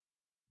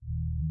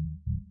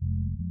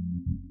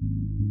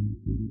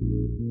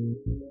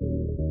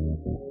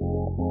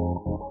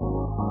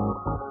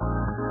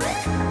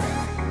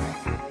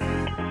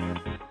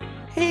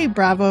Hey,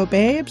 Bravo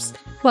babes.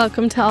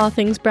 Welcome to All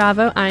Things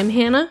Bravo. I'm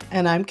Hannah.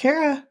 And I'm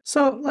Kara.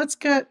 So let's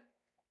get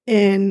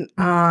in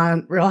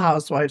on Real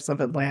Housewives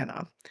of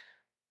Atlanta.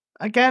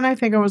 Again, I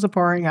think it was a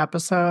boring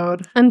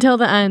episode. Until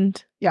the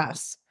end.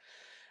 Yes.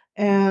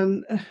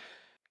 And,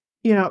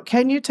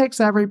 Kenya takes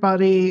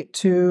everybody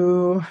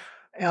to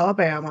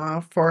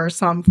Alabama for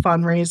some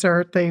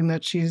fundraiser thing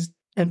that she's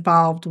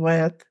involved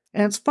with.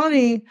 And it's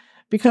funny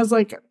because,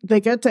 they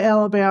get to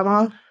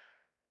Alabama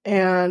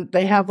and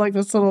they have,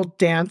 this little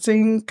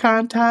dancing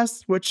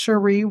contest, which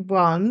Cherie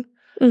won.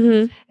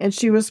 Mm-hmm. And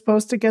she was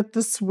supposed to get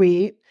the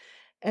suite.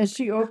 And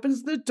she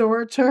opens the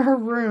door to her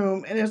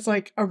room, and it's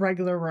like a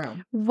regular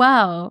room.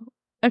 Well,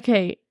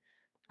 okay.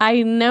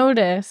 I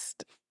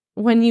noticed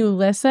when you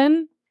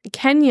listen,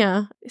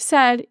 Kenya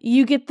said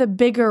you get the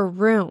bigger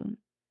room.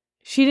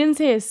 She didn't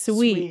say a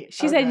suite.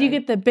 She said you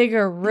get the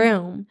bigger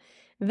room.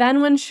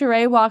 Then when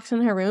Sheree walks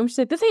in her room, she's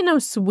like, this ain't no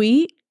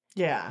suite.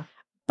 Yeah.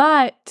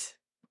 But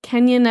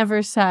Kenya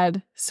never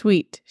said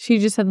suite. She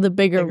just said the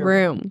bigger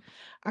room.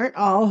 Aren't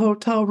all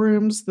hotel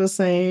rooms the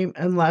same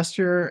unless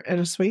you're in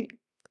a suite?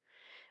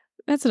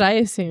 That's what I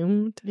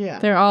assumed. Yeah.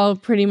 They're all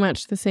pretty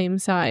much the same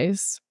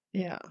size.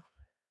 Yeah.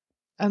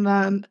 And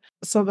then,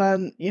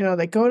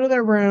 they go to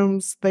their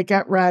rooms, they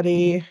get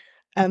ready,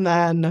 and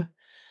then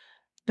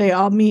they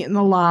all meet in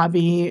the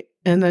lobby,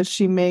 and then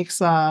she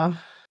makes,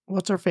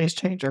 what's her face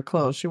change her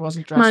clothes? She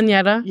wasn't dressed.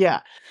 Monyetta.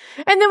 Yeah.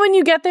 And then when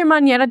you get there,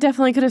 Monyetta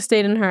definitely could have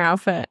stayed in her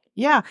outfit.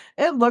 Yeah.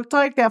 It looked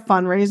like that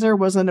fundraiser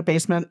was in the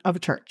basement of a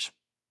church.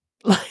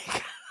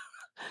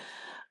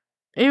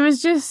 It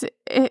was just,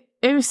 it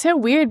was so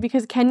weird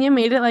because Kenya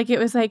made it like it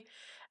was like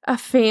a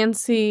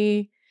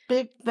fancy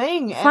big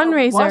thing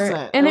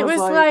fundraiser. And it was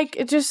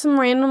like just some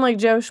random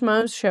Joe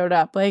Schmoes showed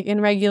up in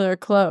regular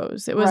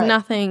clothes. It was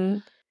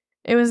nothing.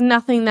 It was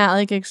nothing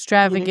that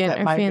extravagant you didn't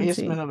get or my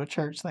fancy. Basement of a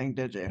church thing,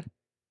 did you?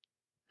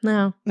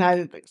 No. No, I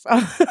didn't think so.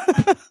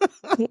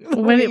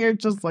 When you're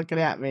just looking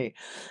at me,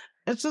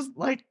 it's just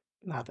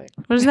nothing.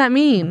 What does that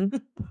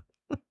mean?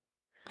 What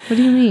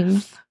do you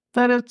mean?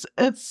 That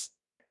it's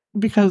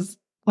because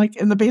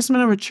in the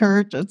basement of a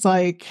church, it's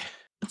like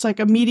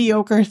a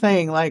mediocre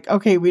thing.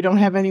 Okay, we don't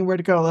have anywhere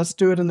to go. Let's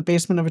do it in the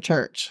basement of a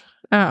church.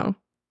 Oh.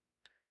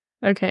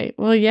 Okay.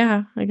 Well,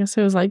 yeah, I guess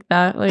it was like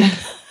that.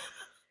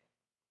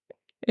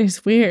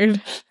 It's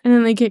weird. And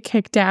then they get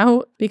kicked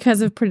out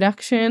because of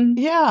production.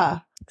 Yeah.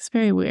 It's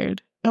very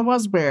weird. It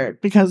was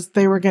weird because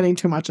they were getting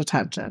too much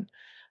attention.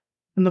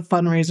 And the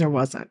fundraiser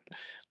wasn't.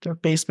 Their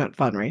basement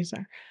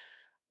fundraiser.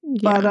 Yeah.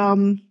 But,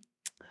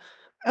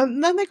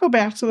 and then they go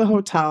back to the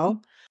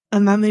hotel.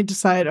 And then they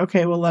decide,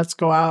 okay, well, let's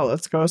go out.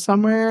 Let's go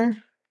somewhere.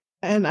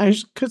 And I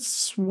could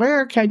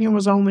swear Kenya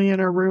was only in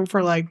her room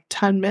for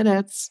 10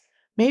 minutes.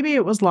 Maybe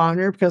it was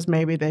longer because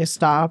maybe they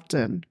stopped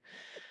and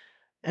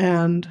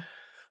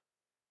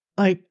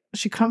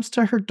she comes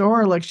to her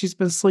door like she's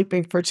been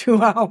sleeping for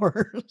 2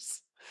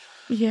 hours.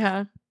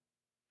 Yeah.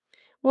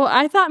 Well,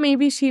 I thought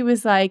maybe she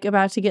was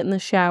about to get in the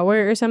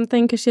shower or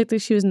something because she looked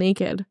like she was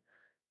naked.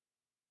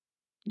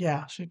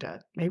 Yeah, she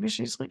did. Maybe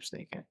she sleeps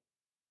naked.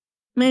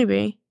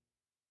 Maybe.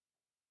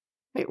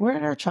 Wait, where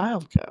did her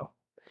child go?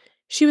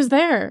 She was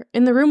there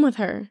in the room with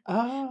her.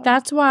 Oh.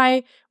 That's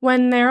why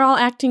when they're all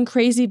acting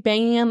crazy,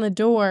 banging on the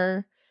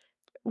door,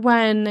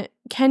 when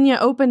Kenya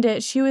opened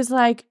it, she was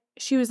like,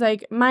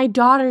 my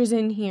daughter's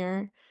in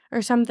here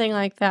or something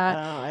like that.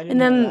 Oh, I didn't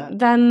know that.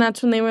 Then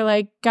that's when they were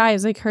like,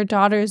 guys, her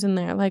daughter's in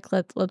there.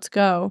 Let's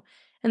go.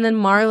 And then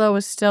Marlo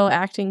was still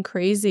acting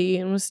crazy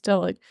and was still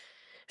like,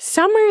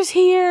 Summer's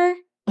here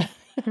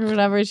or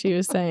whatever she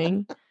was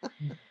saying.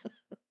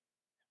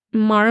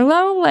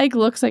 Marlo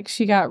looks like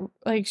she got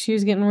she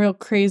was getting real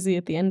crazy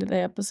at the end of the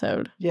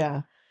episode.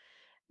 Yeah.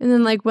 And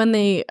then when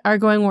they are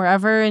going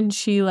wherever and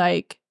she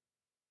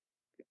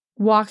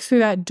walks through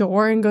that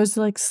door and goes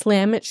to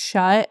slam it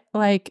shut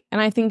and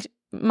I think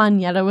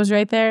Monyetta was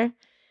right there.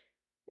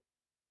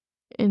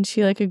 And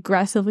she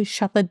aggressively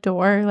shut the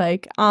door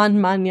on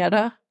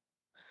Monyetta.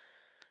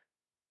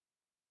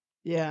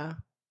 Yeah.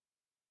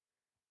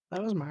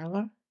 That was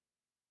Marlo?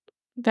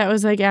 That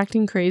was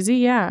acting crazy?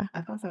 Yeah.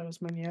 I thought that was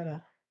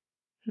Monyetta.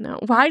 No.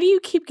 Why do you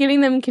keep getting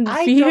them confused?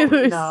 I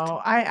don't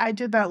know. I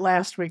did that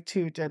last week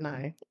too, didn't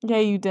I? Yeah,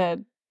 you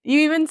did. You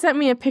even sent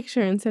me a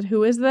picture and said,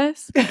 who is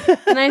this?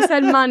 And I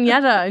said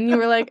Monyetta. And you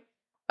were like,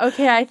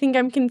 okay, I think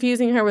I'm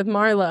confusing her with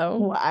Marlo.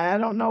 Well, I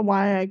don't know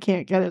why I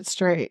can't get it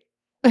straight.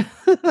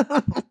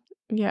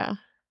 Yeah.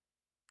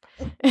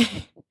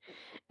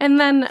 And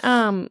then,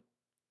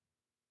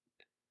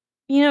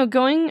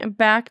 going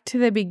back to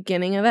the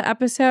beginning of the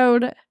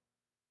episode,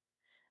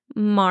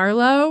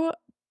 Marlo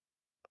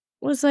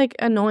was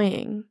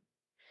annoying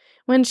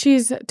when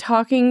she's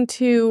talking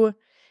to,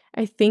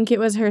 I think it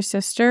was her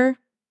sister,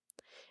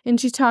 and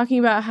she's talking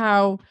about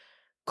how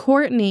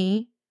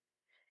Courtney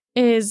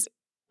is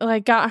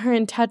got her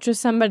in touch with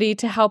somebody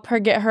to help her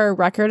get her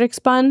record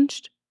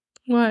expunged.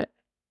 What?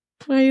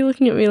 Why are you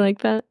looking at me like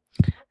that?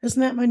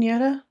 Isn't that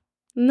Monyetta?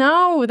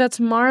 No, that's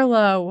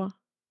Marlo.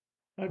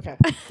 Okay.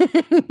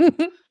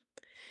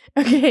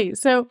 Okay,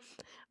 so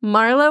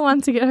Marlo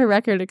wants to get her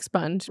record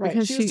expunged Right.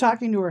 because She was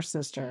talking to her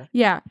sister.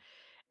 Yeah.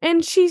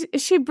 And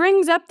she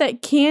brings up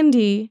that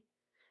Candy,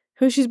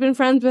 who she's been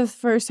friends with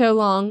for so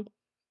long,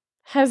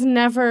 has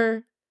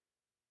never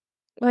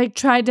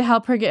tried to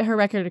help her get her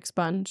record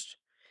expunged.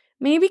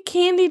 Maybe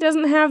Candy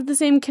doesn't have the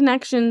same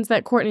connections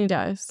that Courtney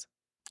does,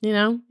 you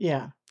know?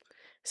 Yeah.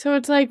 So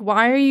it's like,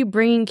 why are you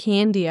bringing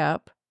Candy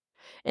up?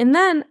 And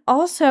then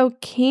also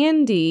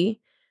Candy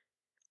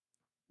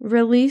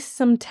released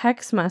some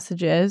text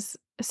messages.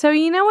 So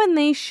when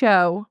they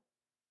show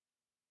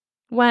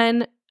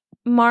when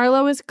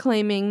Marlo is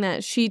claiming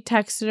that she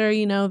texted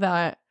her,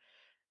 that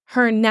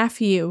her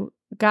nephew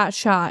got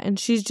shot, and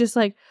she's just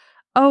like,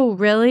 "Oh,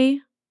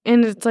 really?"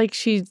 And it's like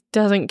she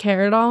doesn't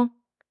care at all.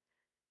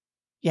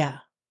 Yeah.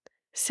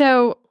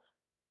 So,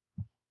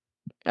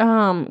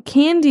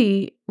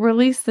 Candy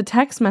released the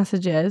text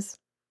messages.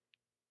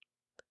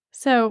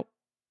 So,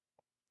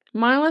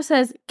 Marlo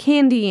says,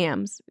 "Candy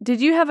Yams,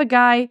 did you have a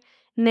guy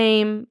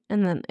name,"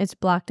 and then it's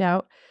blocked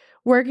out,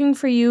 "working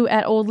for you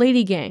at Old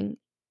Lady Gang?"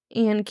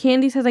 And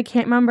Candy says, "I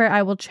can't remember.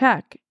 I will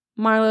check."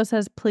 Marlo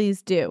says,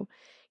 "Please do."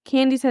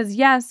 Candy says,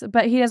 "Yes,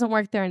 but he doesn't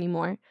work there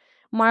anymore."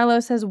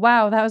 Marlo says,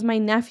 "Wow, that was my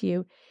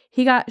nephew.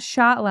 He got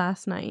shot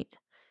last night."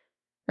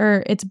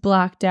 Or it's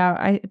blocked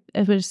out. I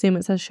would assume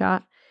it says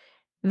shot.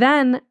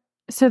 Then,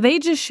 so they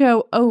just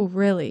show, "Oh,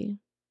 really?"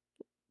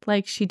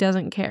 Like she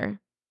doesn't care.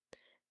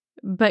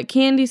 But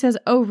Candy says,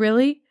 "Oh,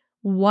 really?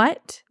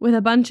 What?" With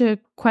a bunch of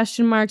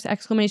question marks,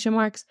 exclamation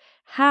marks.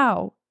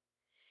 How?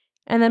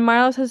 And then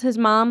Marlo says his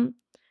mom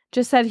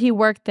just said he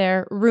worked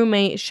there,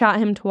 roommate shot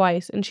him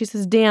twice. And she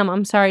says, "Damn,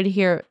 I'm sorry to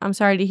hear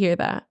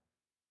that."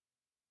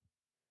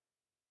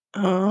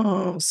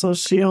 Oh, so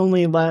she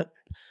only let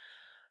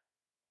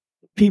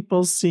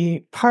people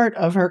see part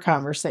of her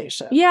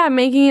conversation. Yeah,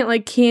 making it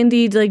like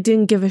Candy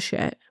didn't give a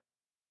shit.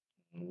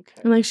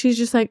 Okay. And she's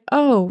just like,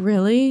 "Oh,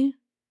 really?"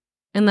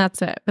 And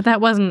that's it. But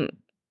that wasn't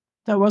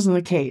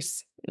the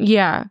case.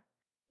 Yeah.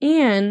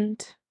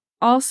 And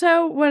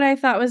also what I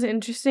thought was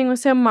interesting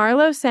was so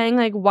Marlo saying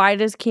why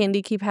does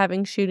Candy keep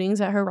having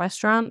shootings at her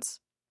restaurants?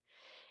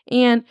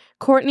 And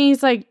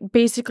Courtney's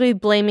basically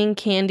blaming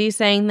Candy,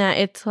 saying that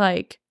it's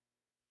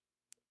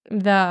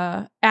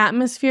the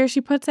atmosphere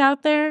she puts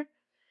out there.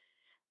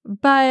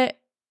 But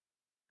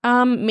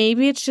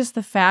maybe it's just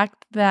the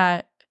fact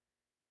that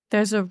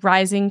there's a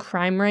rising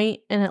crime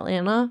rate in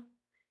Atlanta,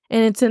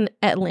 and it's an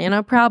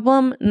Atlanta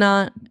problem,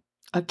 not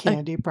a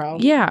Candy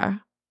problem. Yeah.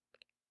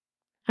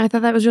 I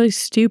thought that was really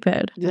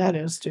stupid. That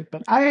is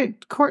stupid.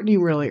 Courtney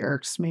really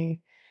irks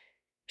me.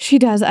 She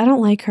does. I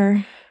don't like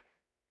her.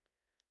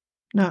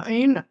 No,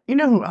 you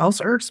know who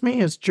else irks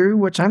me is Drew,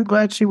 which I'm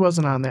glad she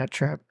wasn't on that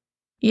trip.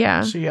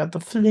 Yeah. She had the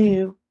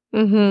flu.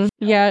 Mm-hmm.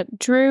 Yeah,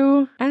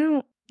 Drew, I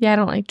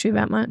don't like Drew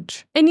that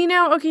much. And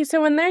okay,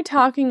 so when they're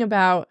talking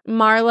about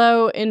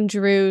Marlo and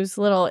Drew's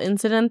little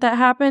incident that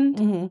happened,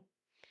 Mm-hmm.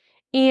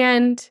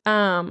 and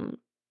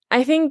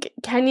I think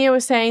Kenya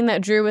was saying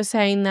that Drew was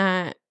saying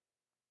that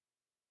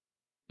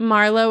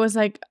Marlo was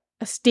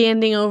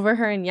standing over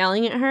her and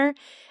yelling at her,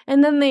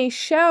 and then they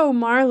show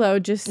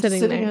Marlo just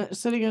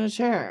sitting in a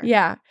chair.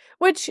 Yeah,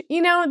 which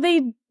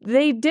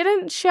they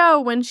didn't show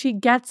when she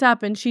gets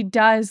up and she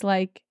does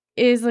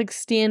is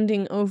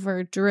standing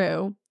over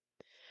Drew.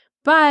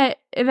 But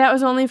that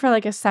was only for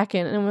a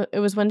second, and it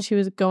was when she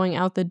was going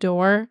out the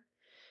door.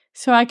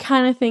 So I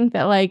kind of think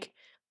that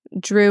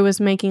Drew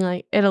was making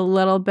it a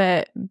little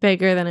bit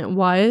bigger than it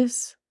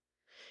was,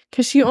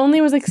 because she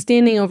only was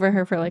standing over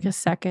her for a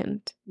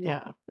second.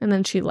 Yeah. And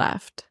then she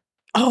left.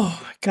 Oh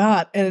my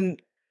God.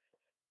 And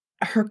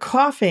her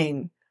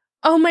coughing.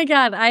 Oh my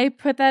God. I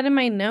put that in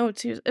my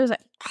notes. It was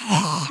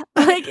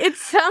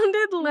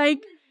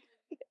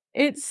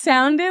it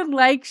sounded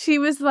like she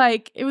was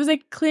it was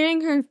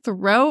clearing her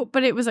throat,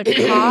 but it was a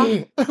cough.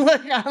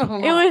 I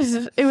don't know.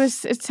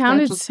 It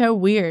sounded so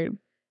weird.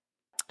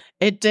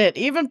 It did.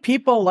 Even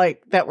people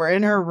that were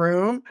in her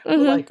room were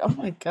like, "Oh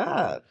my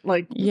God.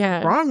 What's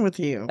wrong with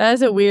you?" That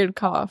is a weird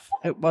cough.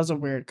 It was a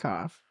weird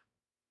cough.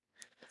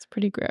 It's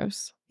pretty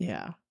gross.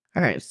 Yeah.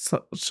 All right.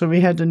 So should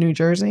we head to New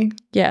Jersey?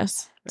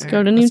 Yes. Let's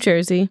go to New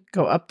Jersey.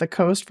 Go up the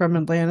coast from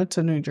Atlanta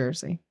to New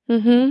Jersey.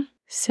 Mm-hmm.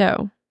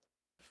 So.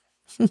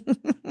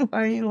 Why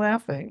are you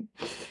laughing?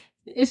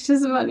 It's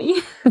just funny.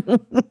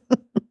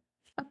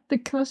 Up the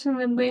coast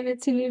from Atlanta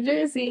to New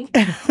Jersey.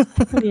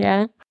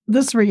 Yeah.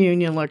 This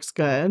reunion looks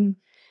good.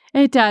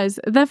 It does.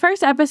 The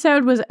first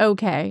episode was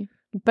okay,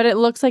 but it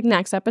looks like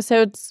next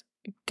episode's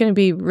going to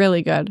be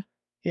really good.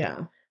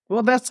 Yeah.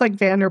 Well, that's like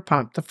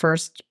Vanderpump, the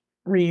first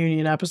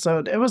reunion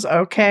episode. It was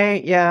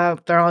okay. Yeah,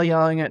 they're all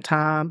yelling at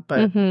Tom,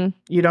 but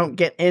you don't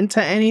get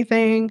into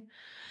anything.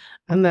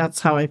 And that's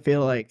how I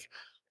feel like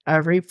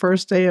every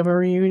first day of a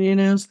reunion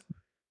is.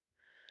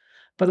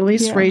 But at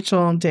least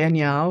Rachel and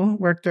Danielle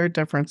worked their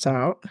difference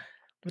out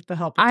with the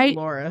help of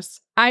Dolores.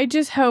 I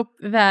just hope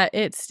that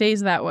it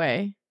stays that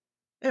way.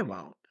 It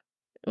won't.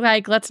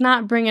 Like, let's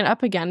not bring it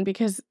up again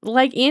because,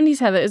 like Andy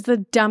said, it was the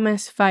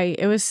dumbest fight.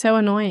 It was so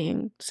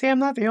annoying. See, I'm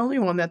not the only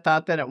one that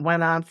thought that it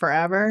went on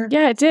forever.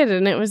 Yeah, it did.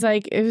 And it was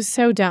like, it was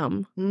so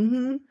dumb.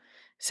 Mm-hmm.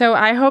 So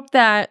I hope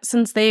that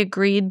since they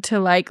agreed to,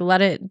 like,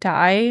 let it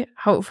die,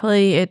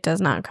 hopefully it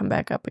does not come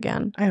back up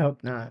again. I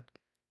hope not.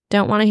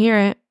 Don't want to hear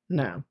it.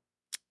 No.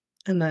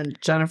 And then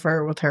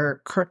Jennifer with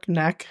her crook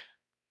neck.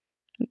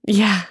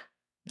 Yeah,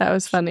 that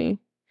was funny.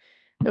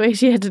 The way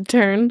she had to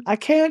turn. I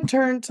can't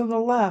turn to the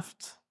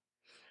left.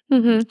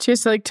 Mm-hmm. She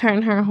has to, like,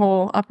 turn her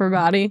whole upper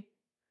body.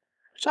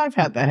 Which I've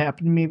had that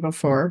happen to me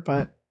before,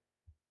 but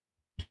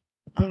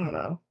I don't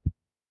know.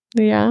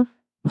 Yeah.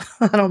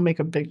 I don't make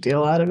a big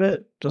deal out of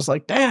it. Just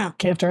like, damn,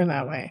 can't turn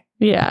that way.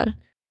 Yeah.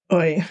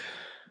 Oy.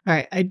 All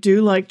right. I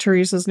do like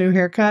Teresa's new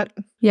haircut.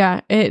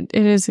 Yeah, it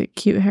is a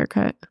cute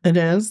haircut. It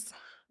is.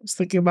 I was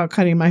thinking about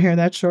cutting my hair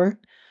that short.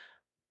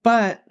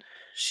 But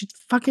she's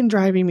fucking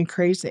driving me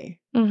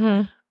crazy.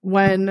 Mm-hmm.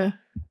 When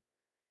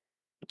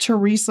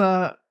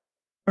Teresa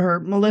or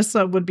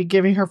Melissa would be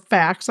giving her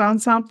facts on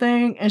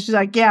something, and she's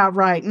like, yeah,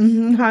 right.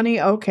 Mm-hmm, honey,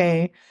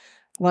 okay.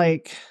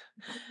 Like,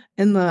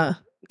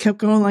 kept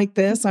going like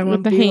this. I With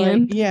would the be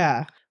hand? like,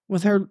 yeah.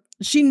 With her,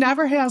 she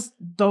never has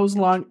those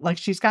long, like,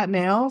 she's got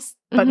nails,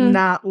 but Mhm.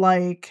 not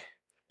like.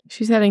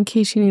 She said in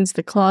case she needs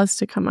the claws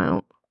to come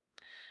out.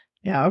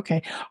 Yeah,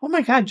 okay. Oh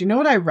my God, you know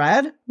what I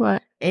read?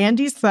 What?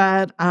 Andy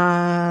said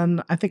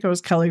on, I think it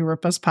was Kelly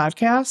Ripa's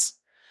podcast,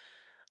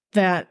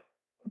 that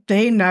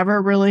they never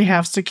really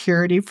have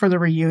security for the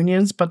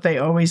reunions, but they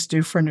always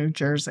do for New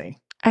Jersey.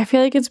 I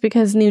feel like it's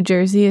because New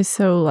Jersey is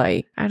so,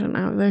 like, I don't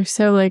know, they're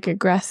so, like,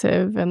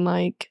 aggressive and,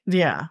 like...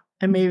 Yeah.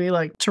 And maybe,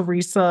 like,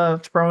 Teresa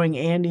throwing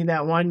Andy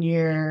that one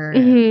year.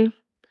 Mm-hmm.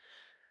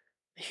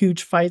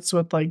 Huge fights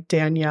with, like,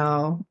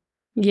 Danielle.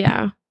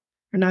 Yeah.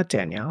 Or not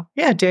Danielle.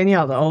 Yeah,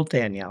 Danielle, the old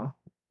Danielle.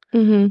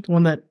 Mm-hmm. The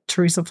one that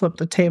Teresa flipped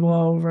the table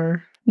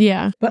over.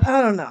 Yeah. But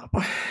I don't know.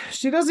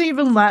 She doesn't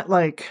even let,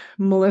 like,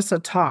 Melissa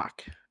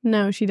talk.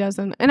 No, she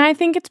doesn't. And I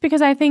think it's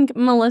because I think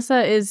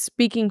Melissa is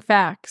speaking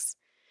facts.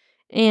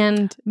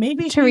 And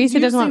maybe Teresa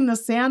she's doesn't using want...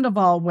 the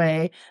Sandoval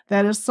way,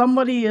 that if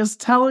somebody is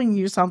telling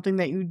you something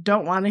that you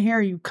don't want to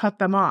hear, you cut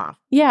them off.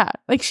 Yeah.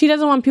 Like, she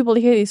doesn't want people to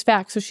hear these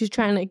facts, so she's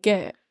trying to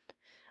get...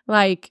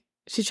 Like,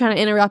 she's trying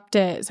to interrupt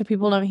it so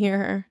people don't hear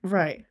her.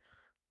 Right.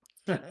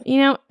 You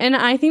know, and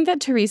I think that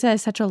Teresa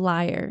is such a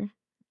liar.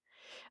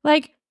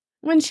 Like,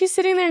 when she's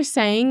sitting there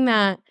saying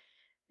that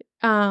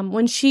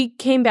when she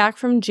came back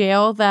from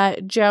jail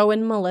that Joe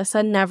and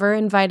Melissa never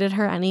invited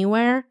her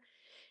anywhere,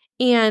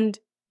 and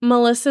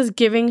Melissa's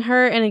giving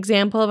her an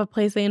example of a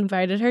place they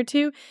invited her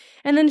to,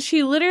 and then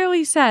she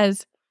literally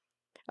says,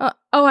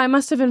 oh, I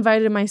must have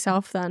invited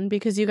myself then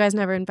because you guys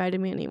never invited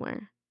me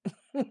anywhere.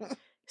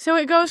 So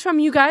it goes from,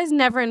 you guys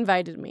never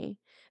invited me.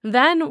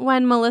 Then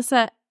when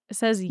Melissa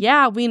says,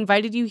 yeah, we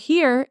invited you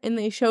here, and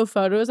they show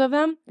photos of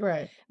them.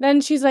 Right. Then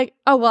she's like,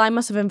 oh, well, I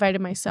must have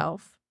invited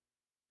myself.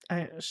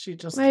 She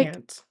just like,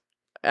 can't.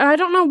 I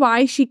don't know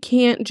why she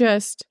can't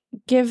just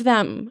give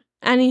them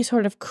any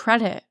sort of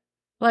credit.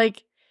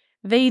 Like,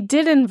 they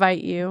did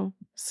invite you,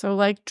 so,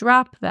 like,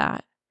 drop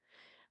that.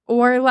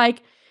 Or,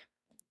 like,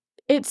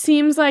 it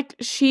seems like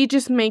she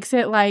just makes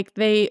it like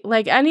they,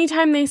 like,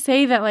 anytime they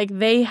say that, like,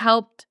 they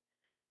helped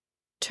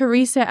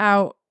Teresa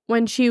out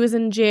when she was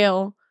in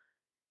jail,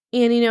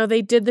 and, you know,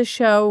 they did the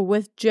show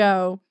with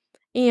Joe,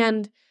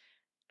 and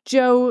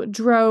Joe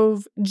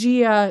drove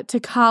Gia to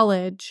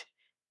college,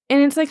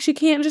 and it's like she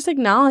can't just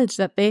acknowledge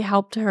that they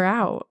helped her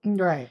out.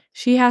 Right.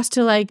 She has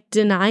to, like,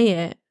 deny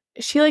it.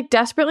 She, like,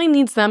 desperately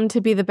needs them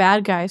to be the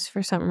bad guys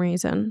for some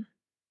reason.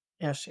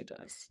 Yeah, she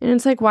does. And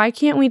it's like, why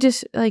can't we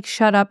just, like,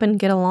 shut up and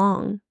get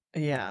along?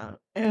 Yeah.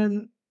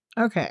 And,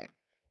 okay.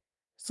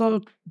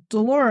 So,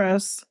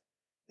 Dolores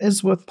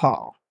is with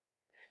Paul.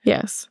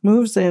 Yes.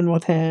 Moves in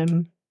with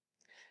him.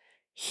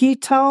 He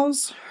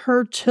tells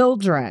her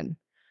children,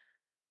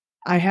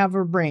 I have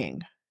a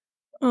ring.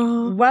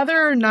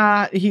 Whether or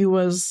not he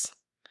was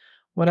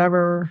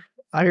whatever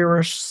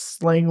Irish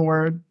slang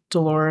word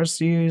Dolores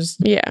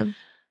used. Yeah.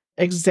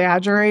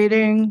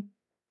 Exaggerating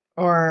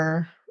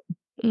or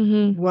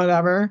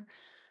whatever.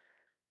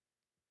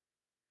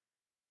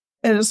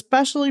 It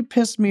especially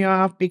pissed me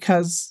off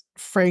because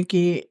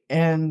Frankie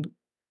and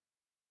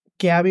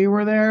Gabby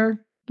were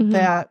there,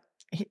 that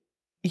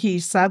he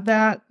said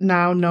that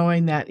now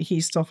knowing that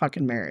he's still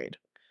fucking married.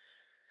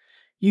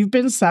 You've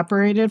been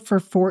separated for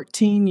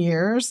 14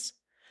 years.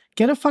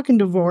 Get a fucking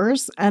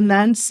divorce and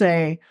then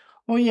say,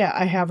 oh yeah,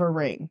 I have a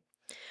ring.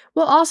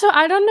 Well, also,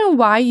 I don't know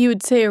why you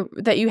would say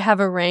that you have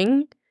a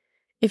ring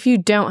if you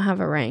don't have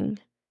a ring.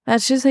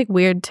 That's just, like,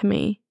 weird to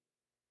me.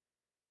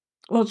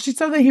 Well, she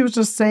said that he was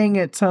just saying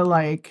it to,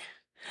 like,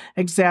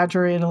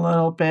 exaggerate a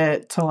little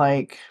bit to,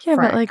 like, yeah,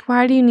 Frank. But, like,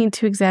 why do you need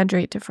to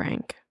exaggerate to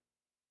Frank?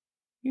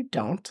 You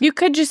don't. You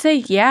could just say,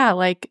 yeah,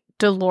 like,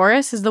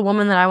 Dolores is the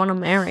woman that I want to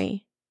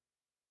marry.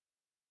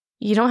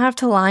 You don't have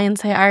to lie and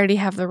say, I already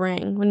have the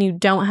ring when you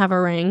don't have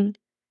a ring.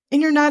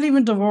 And you're not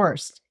even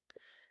divorced.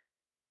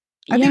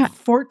 I Yeah. think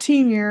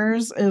 14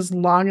 years is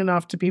long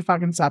enough to be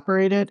fucking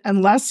separated,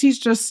 unless he's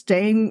just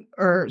staying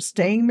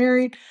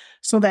married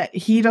so that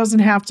he doesn't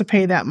have to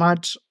pay that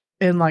much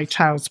in like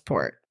child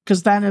support.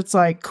 Because then it's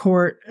like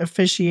court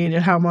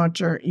officiated how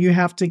much or you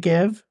have to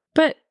give.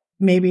 But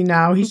maybe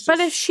now he's But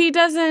if she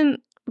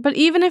doesn't, but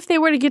even if they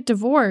were to get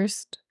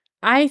divorced,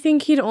 I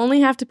think he'd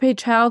only have to pay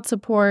child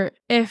support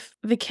if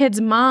the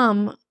kid's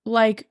mom,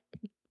 like,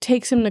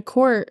 takes him to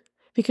court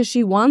because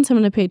she wants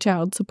him to pay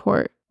child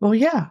support. Well,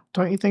 yeah.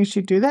 Don't you think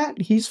she'd do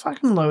that? He's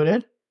fucking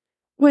loaded.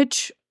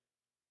 Which,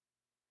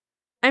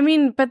 I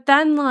mean, but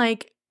then,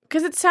 like,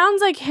 because it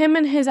sounds like him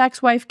and his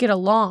ex-wife get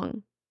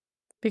along.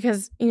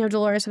 Because, you know,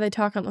 Dolores said they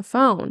talk on the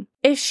phone.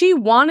 If she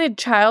wanted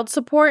child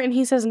support and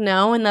he says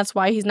no, and that's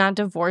why he's not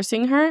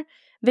divorcing her,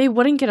 they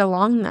wouldn't get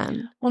along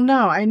then. Well,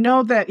 no, I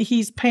know that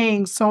he's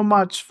paying so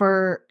much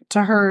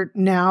to her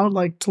now,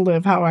 like to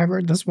live however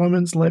this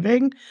woman's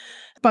living.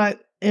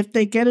 But if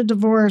they get a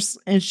divorce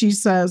and she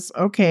says,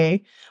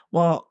 okay,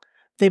 well,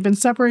 they've been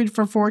separated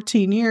for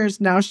 14 years.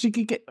 Now she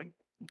could get,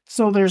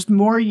 so there's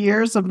more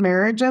years of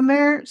marriage in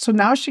there. So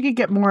now she could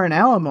get more in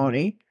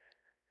alimony.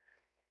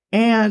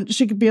 And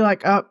she could be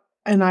like, oh,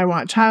 and I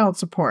want child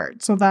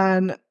support. So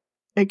then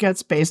it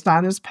gets based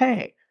on his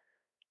pay.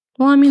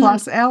 Well, I mean,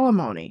 plus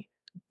alimony.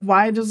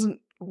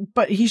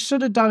 But he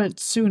should have done it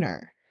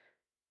sooner.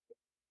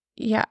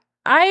 Yeah.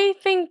 I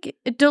think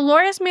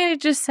Dolores made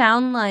it just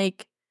sound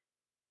like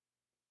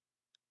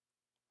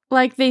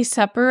they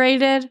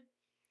separated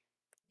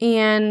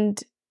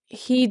and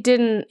he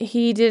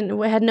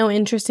had no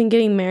interest in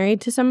getting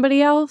married to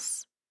somebody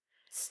else.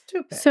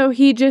 Stupid. So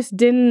they just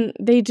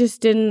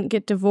didn't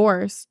get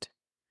divorced.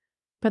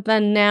 But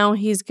then now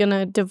he's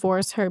gonna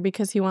divorce her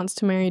because he wants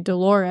to marry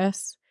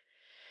Dolores.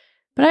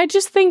 But I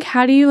just think,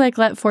 how do you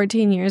let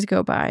 14 years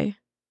go by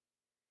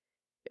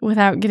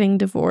without getting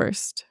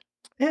divorced?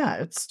 Yeah,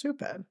 it's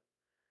stupid.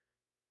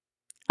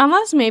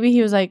 Unless maybe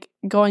he was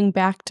going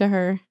back to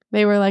her.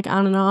 They were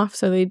on and off,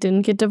 so they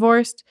didn't get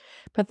divorced.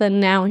 But then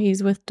now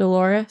he's with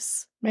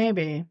Dolores.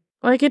 Maybe.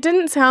 It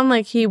didn't sound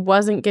like he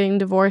wasn't getting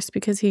divorced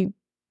because he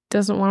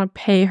doesn't want to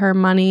pay her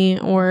money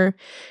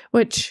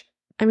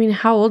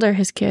how old are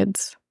his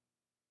kids?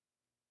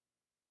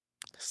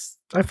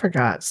 I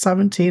forgot.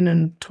 17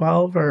 and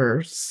 12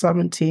 or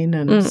 17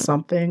 and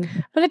something.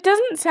 But it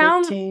doesn't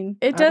sound 15,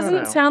 it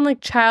doesn't sound like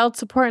child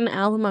support and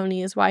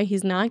alimony is why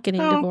he's not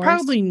getting divorced.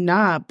 Probably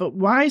not, but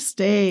why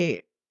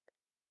stay?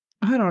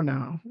 I don't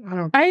know.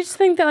 I just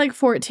think that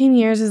 14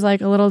 years is a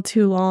little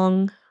too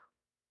long.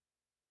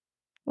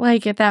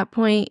 At that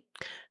point,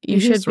 you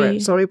should be.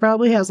 Right. So he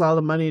probably has all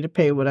the money to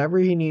pay whatever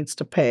he needs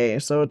to pay,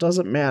 so it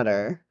doesn't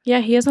matter. Yeah,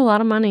 he has a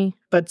lot of money.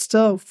 But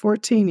still,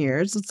 14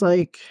 years, it's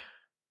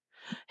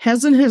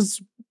hasn't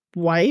his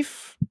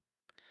wife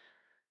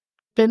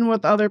been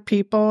with other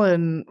people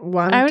and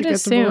wanted to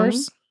get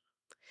divorced?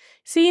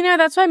 See,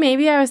 that's why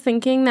maybe I was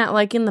thinking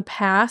that in the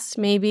past,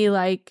 maybe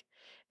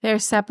they're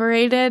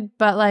separated,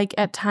 but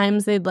at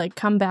times they'd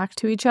come back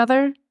to each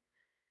other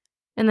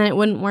and then it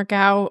wouldn't work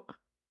out.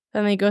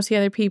 Then they go see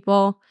other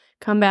people,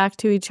 come back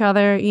to each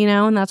other,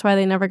 and that's why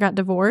they never got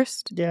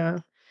divorced. Yeah.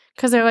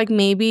 Because they're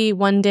maybe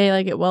one day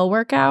it will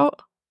work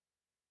out.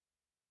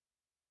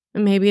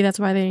 And maybe that's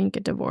why they didn't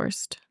get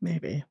divorced.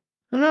 Maybe.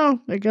 I don't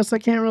know. I guess I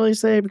can't really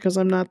say because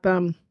I'm not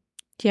them.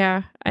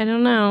 Yeah, I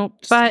don't know.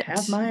 Just but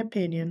have my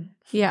opinion.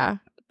 Yeah.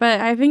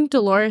 But I think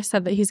Dolores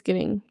said that he's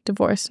getting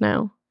divorced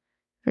now.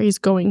 Or he's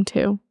going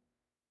to.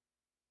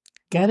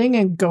 Getting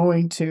and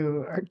going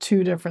to are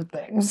two different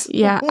things.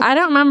 Yeah. I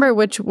don't remember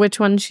which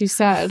one she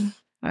said.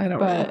 I don't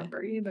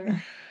remember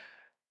either.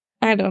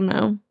 I don't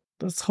know.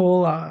 This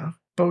whole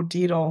Bo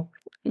Dietl.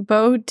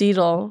 Bo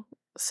Dietl.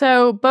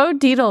 So Bo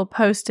Dietl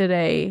posted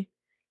a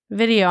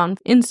video on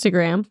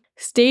Instagram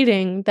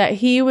stating that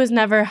he was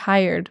never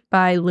hired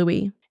by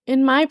Louis.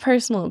 In my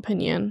personal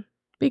opinion,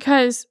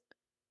 because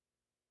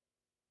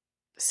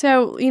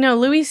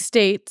Louis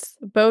states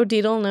Bo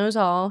Dietl knows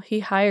all. He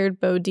hired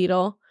Bo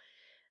Dietl.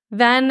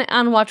 Then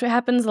on Watch What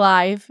Happens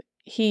Live,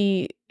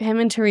 him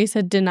and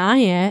Teresa deny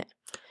it.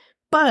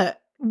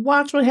 But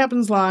Watch What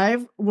Happens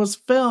Live was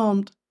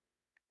filmed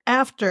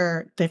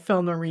after they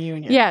filmed the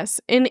reunion. Yes.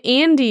 And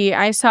Andy,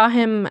 I saw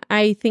him,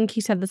 I think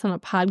he said this on a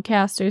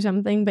podcast or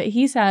something, but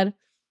he said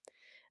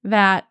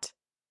that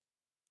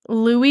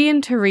Louis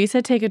and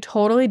Teresa take a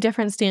totally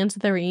different stance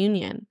at the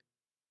reunion.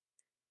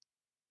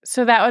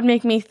 So that would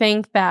make me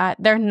think that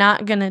they're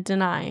not going to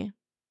deny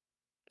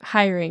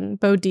hiring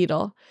Bo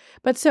Dietl.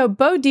 But so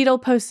Bo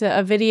Dietl posted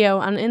a video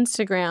on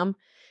Instagram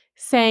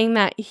saying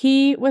that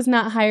he was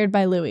not hired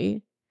by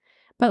Louis.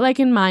 But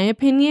in my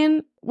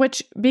opinion,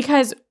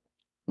 because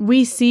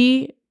we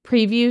see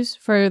previews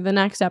for the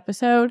next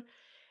episode,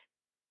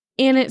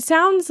 and it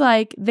sounds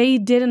like they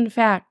did in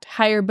fact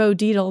hire Bo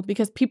Dietl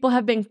because people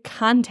have been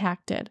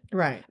contacted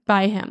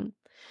by him.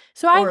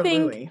 So I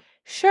think, Louis.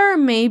 Sure,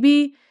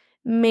 maybe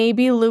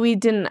Louis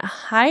didn't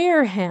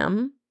hire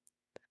him.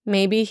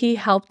 Maybe he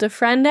helped a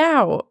friend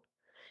out.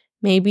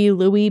 Maybe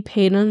Louis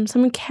paid him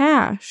some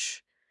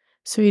cash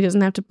so he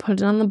doesn't have to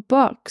put it on the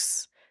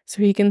books.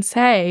 So he can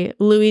say,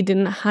 Louis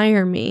didn't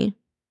hire me.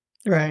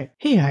 Right.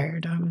 He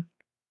hired him.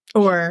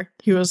 Or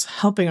he was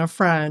helping a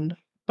friend.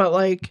 But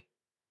like,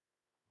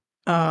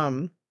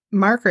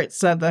 Margaret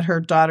said that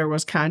her daughter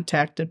was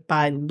contacted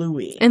by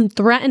Louis. And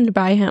threatened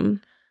by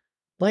him.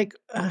 Like,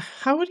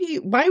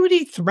 why would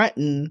he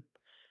threaten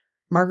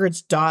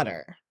Margaret's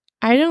daughter?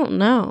 I don't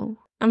know.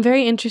 I'm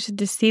very interested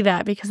to see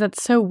that because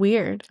that's so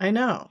weird. I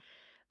know.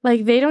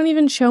 Like, they don't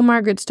even show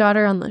Margaret's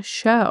daughter on the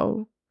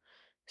show.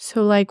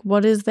 So, like,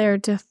 what is there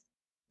to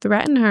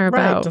threaten her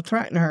about? Right, to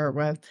threaten her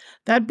with.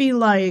 That'd be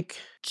like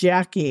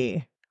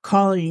Jackie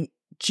calling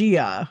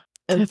Gia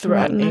and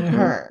threatening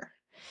her.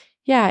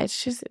 Yeah,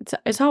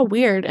 it's all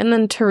weird. And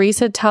then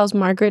Teresa tells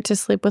Margaret to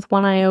sleep with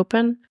one eye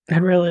open.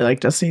 I'd really like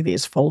to see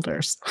these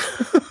folders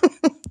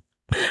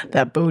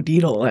that Bo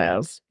Deedle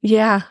has.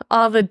 Yeah,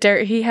 all the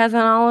dirt he has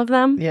on all of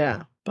them.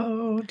 Yeah,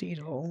 Bo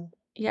Deedle.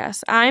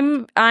 Yes,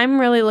 I'm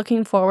really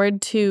looking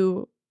forward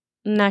to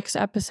next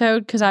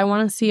episode because I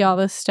want to see all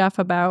this stuff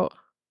about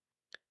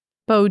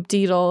Bo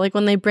Deedle, like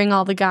when they bring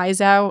all the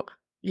guys out.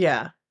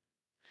 Yeah.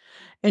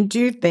 And do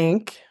you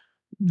think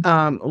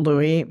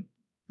Louis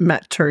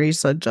met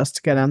Teresa just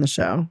to get on the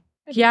show?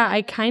 Yeah,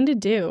 I kind of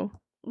do.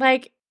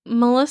 Like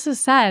Melissa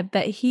said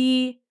that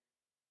he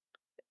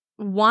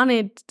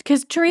wanted,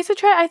 because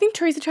I think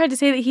Teresa tried to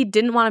say that he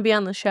didn't want to be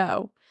on the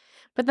show.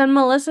 But then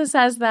Melissa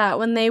says that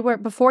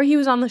before he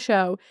was on the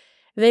show,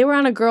 they were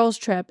on a girls'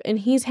 trip and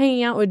he's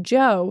hanging out with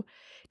Joe,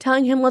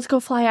 telling him, let's go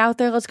fly out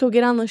there, let's go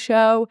get on the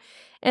show.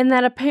 And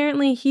that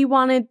apparently he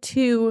wanted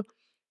to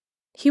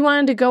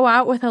go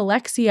out with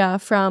Alexia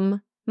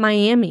from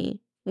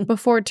Miami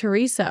before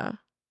Teresa.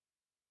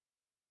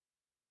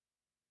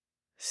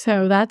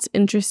 So that's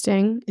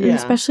interesting. Yeah. And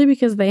especially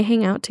because they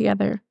hang out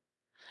together.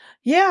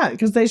 Yeah,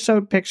 because they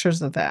showed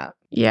pictures of that.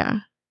 Yeah.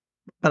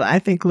 But I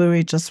think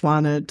Louis just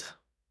wanted...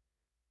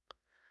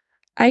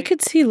 I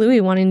could see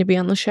Louis wanting to be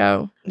on the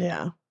show.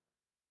 Yeah.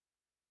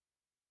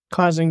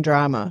 Causing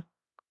drama.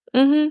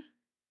 Mm-hmm.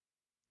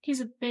 He's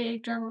a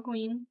big drama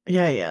queen.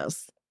 Yeah, he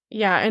is.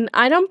 Yeah, and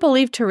I don't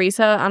believe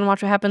Teresa on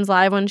Watch What Happens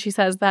Live when she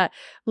says that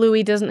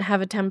Louis doesn't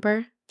have a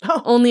temper.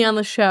 Oh. Only on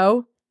the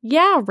show.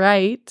 Yeah,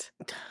 right.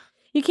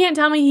 You can't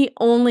tell me he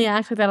only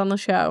acts like that on the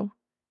show.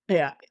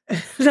 Yeah.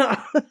 No,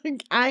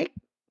 I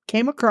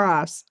came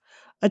across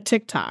a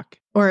TikTok,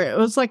 or it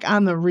was like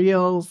on the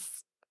Reels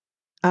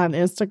on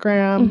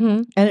Instagram,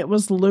 Mm-hmm. and it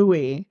was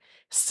Louis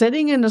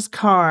sitting in his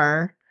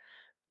car,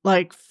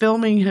 like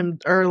filming him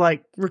or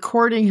like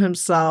recording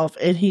himself,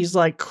 and he's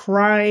like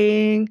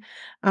crying.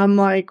 I'm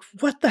like,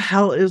 what the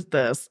hell is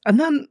this? And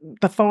then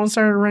the phone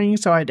started ringing,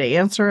 so I had to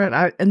answer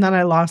it. And then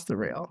I lost the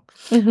reel,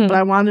 Mm-hmm. but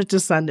I wanted to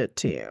send it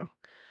to you.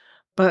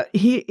 But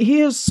he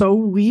is so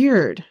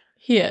weird.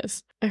 He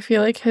is. I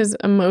feel like his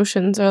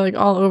emotions are like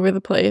all over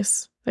the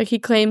place. Like he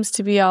claims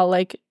to be all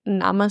like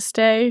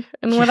namaste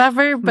and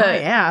whatever, but My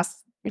ass.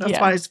 That's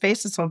yeah. why his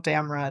face is so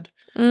damn red.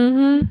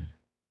 Mm-hmm.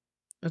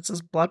 It's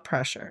his blood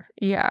pressure.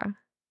 Yeah.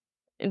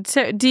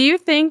 So do you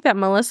think that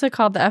Melissa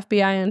called the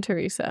FBI on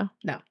Teresa?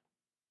 No.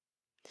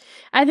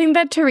 I think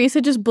that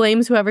Teresa just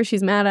blames whoever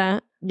she's mad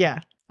at.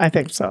 Yeah, I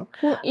think so.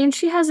 Well, and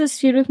she has this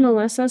feud with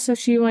Melissa, so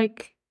she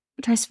like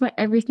tries to put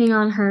everything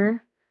on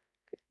her.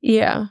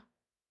 Yeah.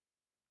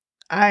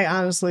 I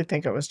honestly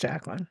think it was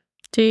Jacqueline.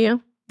 Do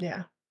you?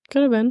 Yeah.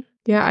 Could have been.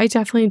 Yeah, I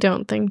definitely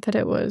don't think that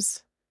it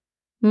was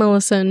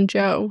Melissa and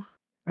Joe.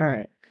 All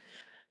right.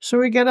 Should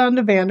we get on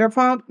to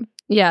Vanderpump?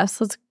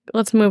 Yes,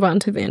 let's move on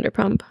to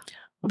Vanderpump.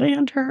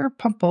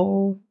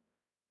 Vanderpumple.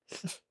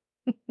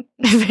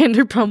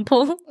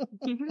 Vanderpumple.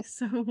 You're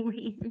so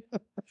weird.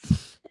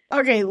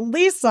 Okay,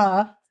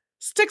 Lisa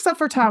sticks up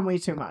for Tom way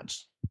too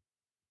much.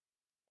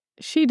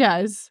 She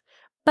does.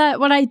 But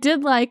what I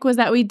did like was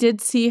that we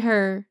did see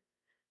her,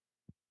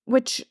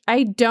 which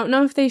I don't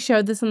know if they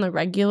showed this in the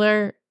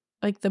regular,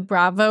 like the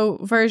Bravo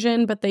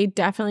version, but they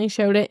definitely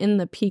showed it in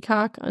the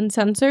Peacock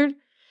Uncensored,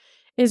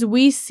 is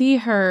we see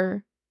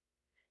her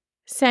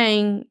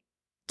saying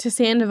to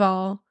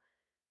Sandoval,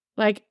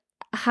 like,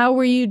 how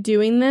were you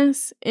doing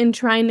this? And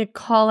trying to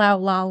call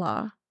out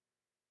Lala.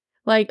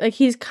 Like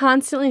he's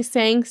constantly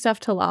saying stuff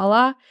to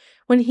Lala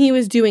when he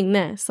was doing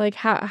this. Like,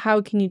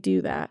 how can you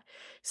do that?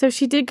 So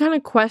she did kind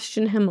of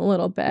question him a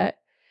little bit.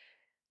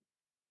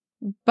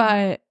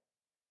 But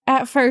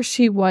at first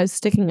she was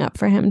sticking up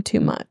for him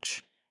too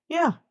much.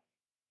 Yeah.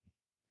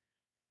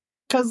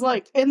 Because,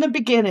 like, in the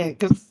beginning,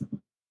 because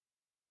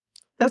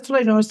that's what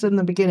I noticed in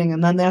the beginning.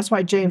 And then that's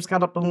why James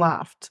got up and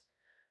left.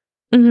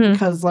 Mm-hmm.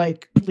 Because,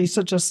 like,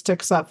 Lisa just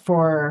sticks up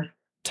for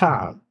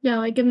Tom. Yeah,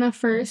 like in the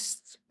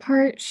first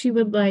part, she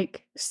would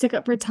like stick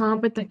up for Tom,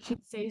 but then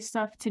she'd say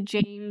stuff to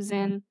James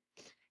and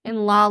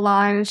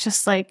Lala, and it's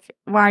just like,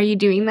 why are you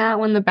doing that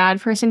when the bad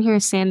person here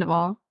is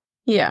Sandoval?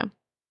 Yeah.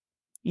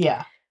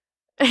 Yeah.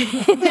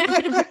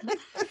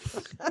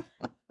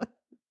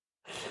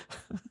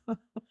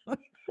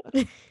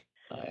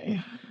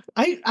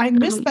 I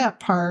missed that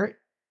part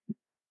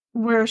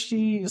where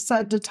she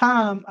said to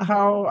Tom,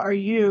 how are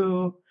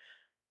you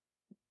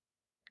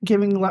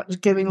giving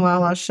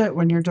Lala shit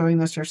when you're doing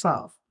this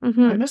yourself?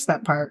 Mhm. I missed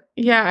that part.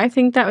 Yeah, I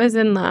think that was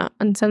in the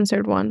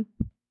uncensored one.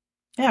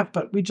 Yeah,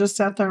 but we just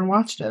sat there and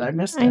watched it. I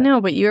missed it. I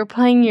know, but you were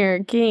playing your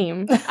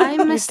game. I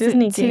Your missed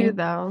Disney it too, game.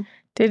 though.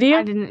 Did you?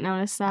 I didn't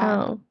notice that.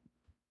 Oh.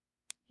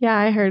 Yeah,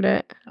 I heard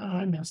it. Oh,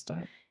 I missed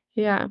it.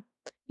 Yeah.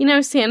 You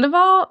know,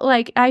 Sandoval,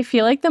 like, I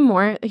feel like the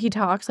more he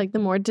talks, like, the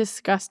more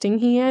disgusting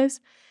he is.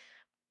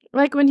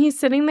 Like, when he's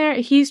sitting there,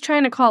 he's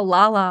trying to call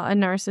Lala a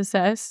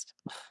narcissist.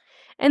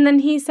 And then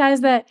he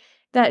says that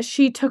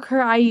she took her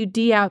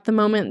IUD out the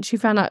moment she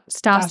found out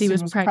Stassi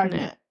was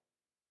pregnant.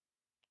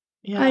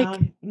 Yeah, Like-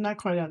 I'm not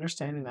quite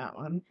understanding that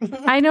one.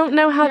 I don't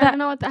know how I that don't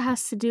know what that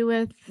has to do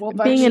with. Well,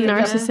 being a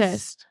but she-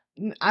 narcissist.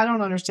 I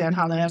don't understand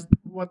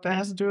what that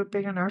has to do with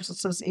being a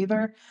narcissist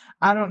either.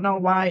 I don't know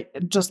why.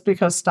 Just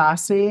because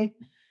Stassi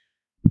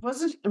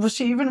was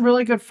she even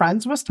really good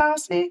friends with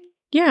Stassi?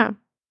 Yeah.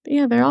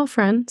 Yeah, they're all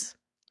friends.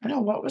 I know.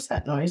 What was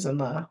that noise in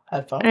the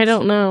headphones? I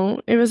don't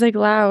know. It was like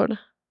loud.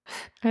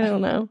 I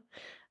don't know.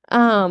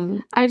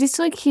 I just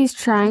feel like he's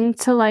trying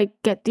to like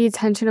get the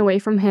attention away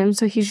from him,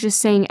 so he's just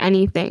saying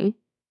anything.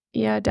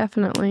 Yeah,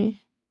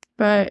 definitely.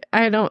 But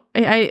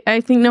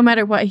I think no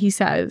matter what he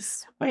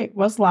says. Wait,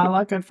 was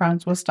Lala good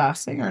friends with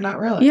Stassi or not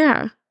really?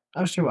 Yeah.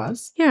 Oh, she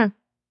was? Yeah.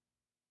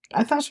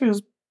 I thought she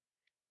was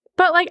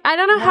But like I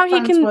don't know more how he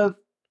friends can with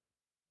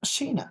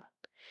Sheena.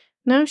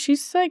 No,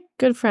 she's like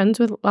good friends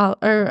with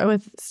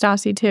with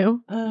Stassi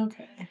too.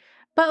 Okay.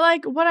 But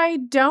like what I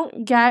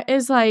don't get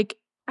is like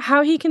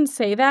how he can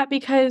say that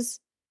because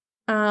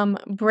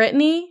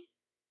Brittany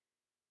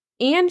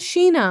and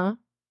Sheena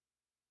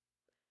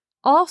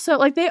also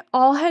like they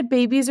all had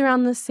babies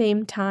around the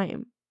same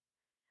time.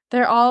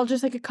 They're all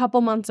just like a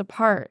couple months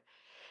apart.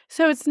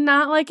 So it's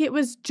not like it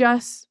was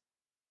just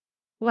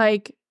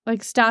like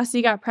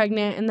Stassi got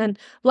pregnant and then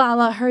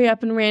Lala hurry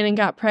up and ran and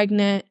got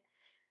pregnant.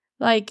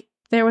 Like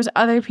there was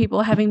other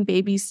people having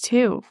babies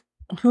too.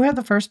 Who had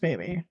the first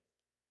baby?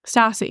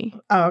 Stassi.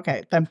 Oh,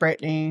 okay. Then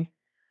Brittany.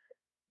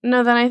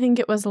 No, then I think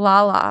it was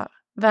Lala,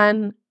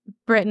 then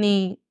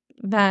Brittany,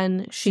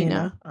 then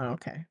Sheena. Oh,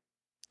 okay.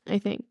 I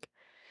think.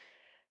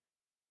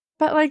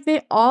 But like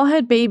they all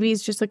had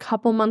babies just a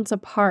couple months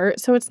apart.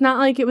 So it's not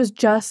like it was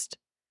just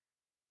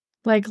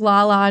like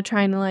Lala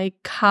trying to like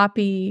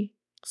copy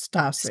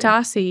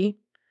Stassi.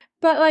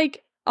 But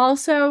like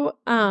also,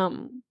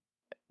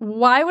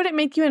 why would it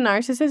make you a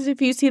narcissist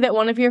if you see that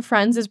one of your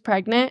friends is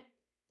pregnant?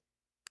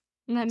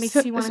 And that makes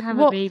So- you want to have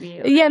well, a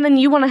baby. Yeah, and then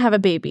you want to have a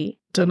baby.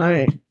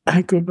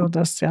 I Googled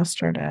this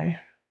yesterday.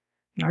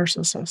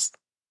 Narcissist.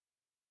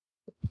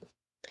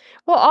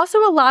 Well, also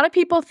a lot of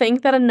people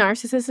think that a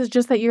narcissist is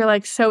just that you're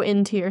like so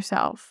into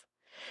yourself.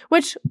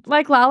 Which,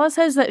 like Lala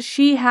says that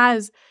she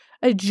has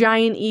a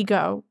giant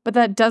ego, but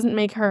that doesn't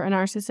make her a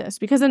narcissist.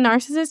 Because a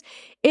narcissist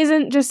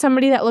isn't just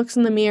somebody that looks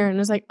in the mirror and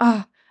is like,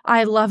 oh,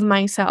 I love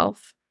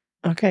myself.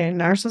 Okay,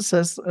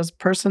 narcissist's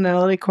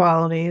personality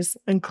qualities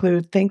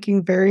include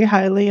thinking very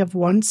highly of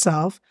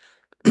oneself,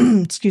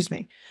 excuse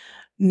me,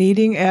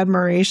 needing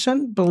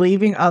admiration,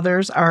 believing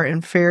others are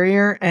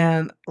inferior,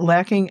 and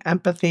lacking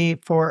empathy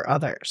for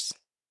others.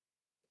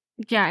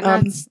 Yeah,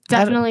 and that's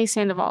definitely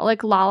Sandoval.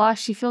 Like Lala,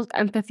 she feels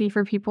empathy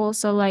for people,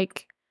 so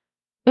like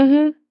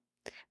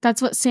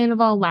that's what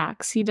Sandoval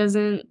lacks. He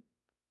doesn't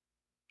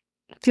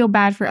feel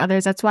bad for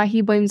others. That's why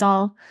he blames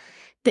all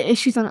the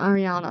issues on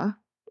Ariana.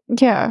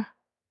 Yeah.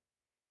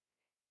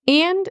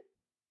 And,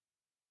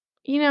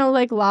 you know,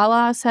 like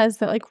Lala says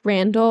that like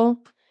Randall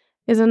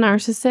is a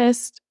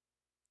narcissist.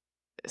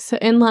 So,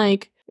 and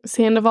like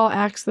Sandoval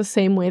acts the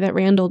same way that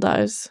Randall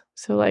does.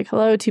 So like,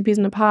 hello, two peas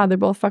in a pod. They're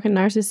both fucking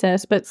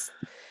narcissists, but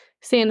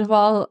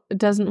Sandoval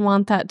doesn't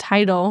want that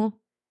title.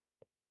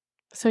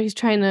 So he's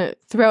trying to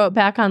throw it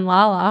back on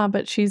Lala,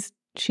 but she's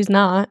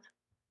not.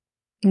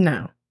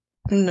 No.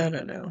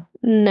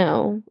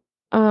 No.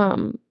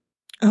 Oh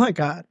my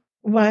God.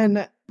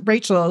 When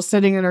Rachel is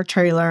sitting in her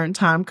trailer and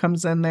Tom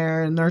comes in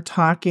there and they're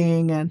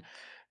talking and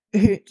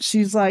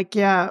she's like,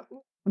 yeah,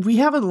 we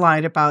haven't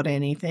lied about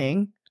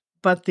anything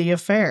but the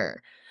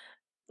affair.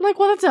 Like,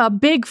 well, that's a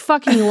big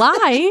fucking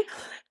lie.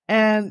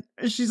 And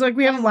she's like,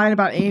 we haven't lied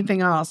about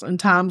anything else. And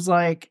Tom's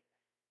like,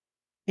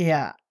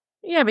 yeah.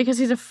 Yeah, because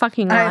he's a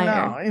fucking liar.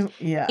 I know.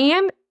 Yeah.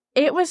 And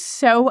it was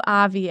so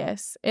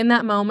obvious in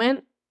that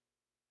moment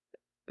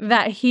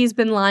that he's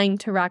been lying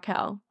to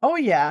Raquel. Oh,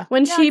 yeah.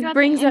 When she about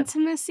brings the up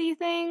intimacy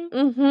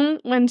thing.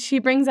 when she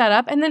brings that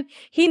up, and then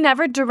he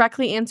never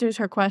directly answers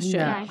her question.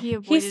 No. Yeah, he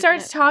He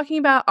starts talking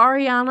about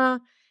Ariana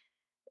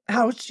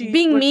How she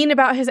being mean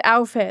about his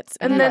outfits,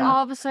 and and then then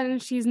all of a sudden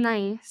she's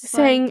nice,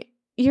 saying like,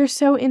 you're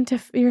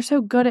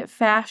so good at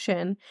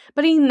fashion,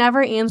 but he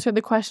never answered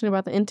the question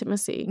about the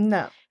intimacy.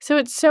 No. So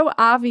it's so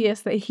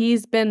obvious that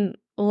he's been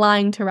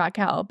lying to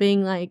Raquel,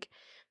 being like,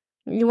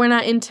 we're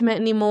not intimate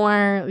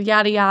anymore,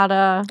 yada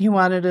yada. He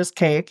wanted his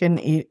cake and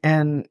eat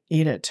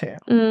it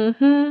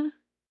too.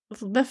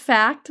 The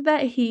fact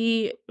that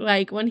he,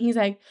 like, when he's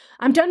like,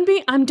 I'm done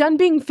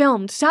being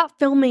filmed, stop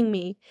filming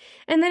me.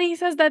 And then he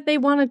says that they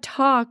want to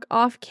talk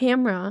off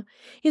camera.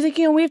 He's like,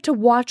 we have to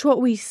watch what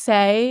we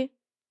say.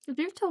 If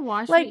you have to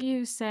watch Like- what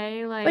you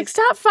say, Like,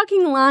 stop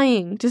fucking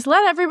lying. Just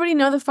let everybody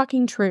know the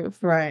fucking truth.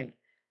 Right.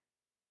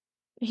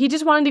 He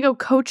just wanted to go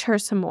coach her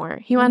some more.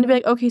 He wanted to be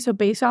like, okay, so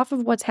based off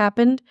of what's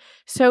happened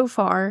so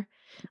far,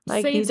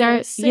 like say these this,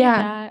 are say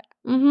that.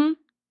 Mm-hmm.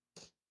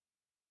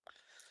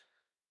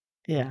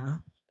 Yeah.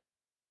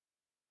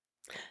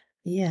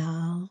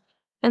 Yeah.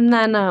 And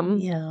then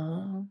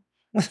Yeah.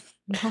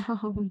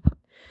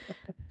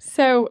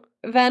 so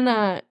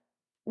then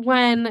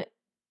when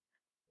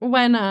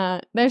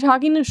they're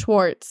talking to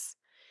Schwartz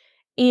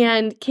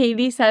and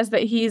Katie says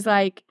that he's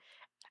like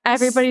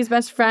everybody's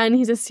best friend,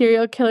 he's a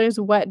serial killer's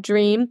wet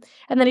dream,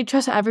 and then he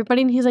trusts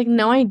everybody, and he's like,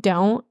 no, I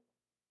don't.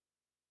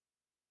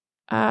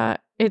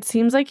 It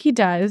seems like he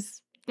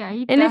does. Yeah,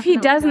 he And if he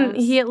doesn't,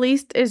 does. he at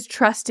least is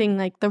trusting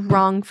like the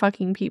wrong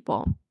fucking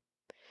people.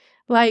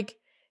 Like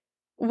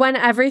when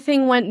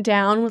everything went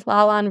down with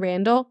Lala and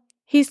Randall,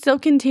 he still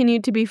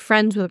continued to be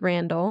friends with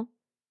Randall.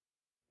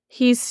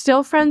 He's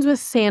still friends with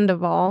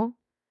Sandoval.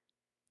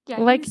 Yeah,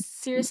 like he's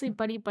seriously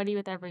buddy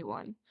with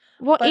everyone.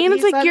 Well, But and he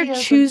it's like said you're he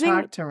hasn't choosing.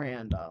 talked to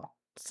Randall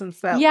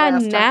since that Yeah,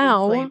 last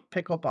now. time he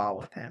played pickleball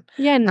with him.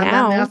 Yeah, And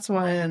now. then that's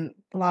when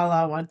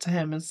Lala went to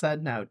him and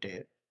said, "No,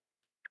 dude."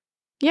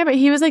 Yeah, but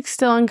he was like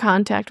still in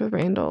contact with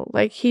Randall.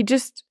 Like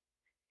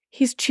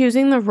he's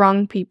choosing the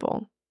wrong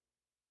people.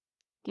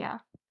 Yeah.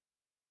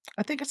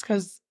 I think it's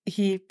because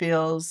he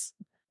feels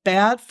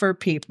bad for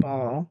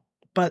people,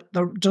 but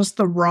just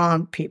the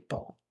wrong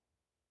people.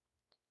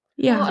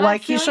 Yeah. Well,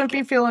 Like he shouldn't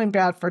be feeling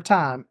bad for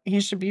Tom. He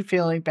should be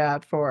feeling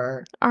bad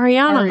for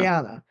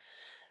Ariana.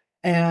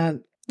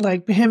 And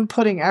like him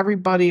putting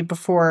everybody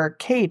before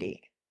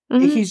Katie.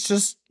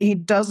 Mhm. He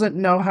doesn't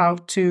know how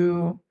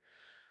to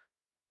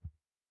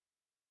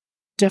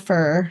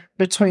differ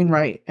between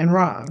right and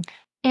wrong.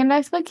 And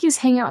I feel like he's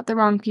hanging out with the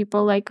wrong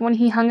people. Like when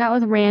he hung out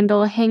with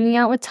Randall, hanging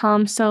out with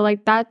Tom. So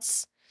like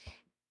that's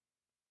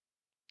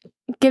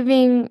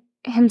giving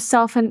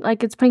himself and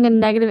like it's putting a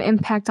negative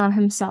impact on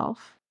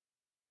himself.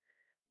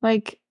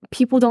 Like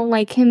people don't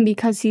like him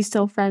because he's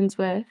still friends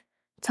with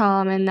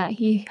Tom and that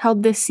he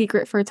held this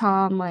secret for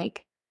Tom.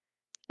 Like,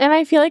 and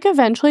I feel like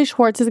eventually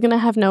Schwartz is gonna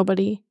have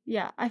nobody.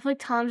 Yeah, I feel like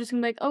Tom's just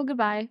gonna be like, oh,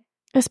 goodbye.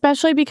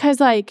 Especially because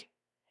like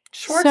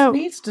Schwartz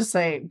needs to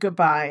say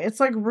goodbye. It's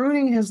like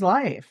ruining his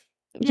life.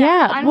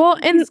 Yeah. I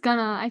don't think he's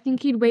gonna. I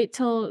think he'd wait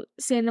till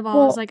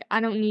Sandoval is like, I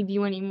don't need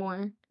you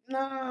anymore.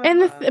 No.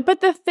 And but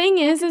the thing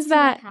is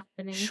that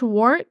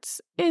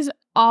Schwartz is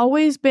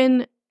always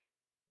been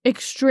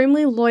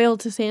extremely loyal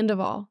to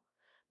Sandoval.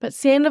 But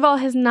Sandoval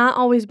has not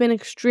always been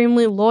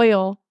extremely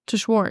loyal to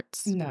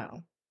Schwartz.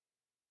 No.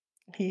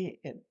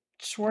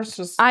 Schwartz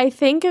just... I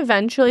think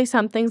eventually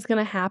something's going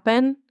to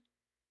happen.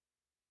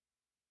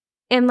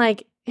 And,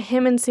 like,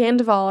 him and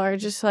Sandoval are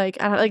just, like,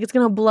 I don't, like it's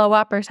going to blow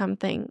up or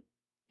something.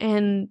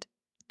 And...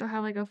 they'll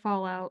have, like, a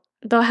fallout.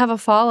 They'll have a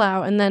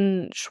fallout, and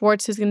then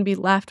Schwartz is going to be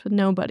left with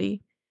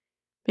nobody.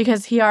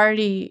 Because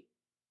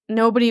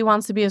nobody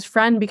wants to be his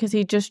friend because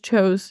he just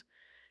chose...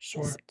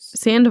 Schwartz.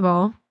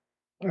 Sandoval.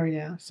 Oh,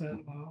 yeah,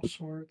 Sandoval,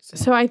 Schwartz.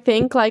 So I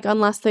think, like,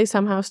 unless they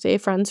somehow stay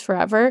friends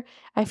forever,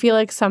 I feel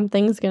like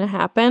something's going to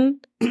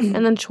happen,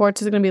 and then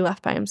Schwartz is going to be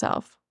left by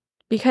himself.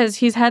 Because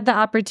he's had the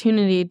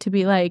opportunity to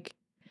be like,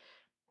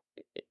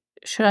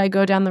 should I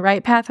go down the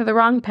right path or the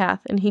wrong path?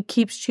 And he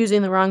keeps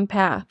choosing the wrong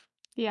path.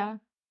 Yeah.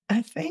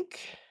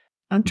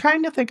 I'm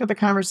trying to think of the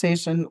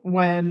conversation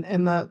when,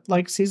 in the,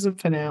 like, season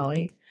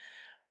finale,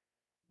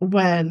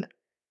 when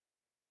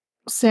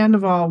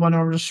Sandoval went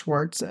over to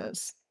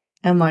Schwartz's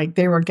and like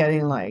they were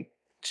getting like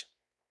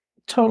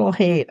total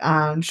hate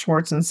on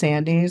Schwartz and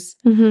Sandy's.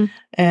 Mm-hmm.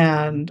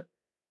 And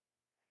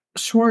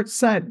Schwartz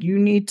said, you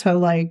need to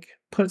like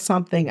put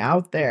something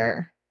out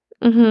there.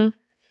 Mm-hmm.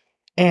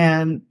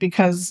 And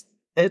because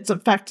it's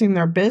affecting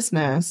their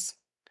business,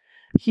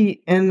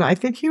 I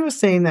think he was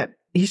saying that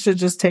he should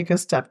just take a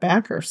step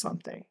back or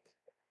something.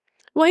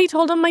 Well, he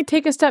told him like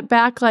take a step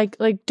back, like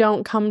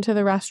don't come to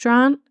the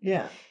restaurant.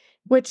 Yeah.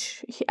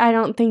 Which I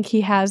don't think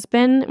he has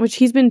been, which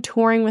he's been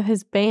touring with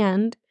his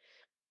band.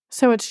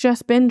 So it's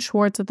just been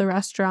Schwartz at the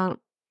restaurant.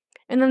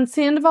 And then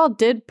Sandoval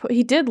did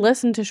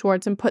listen to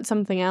Schwartz and put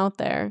something out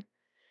there,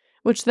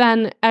 which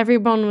then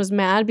everyone was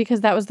mad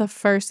because that was the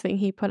first thing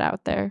he put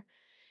out there.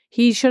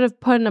 He should have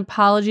put an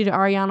apology to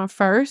Ariana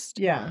first.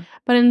 Yeah.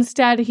 But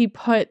instead he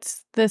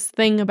puts this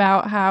thing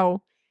about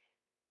how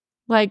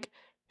like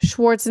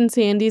Schwartz and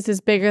Sandy's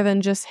is bigger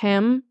than just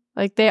him.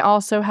 Like they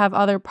also have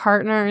other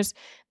partners.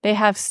 They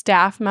have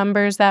staff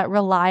members that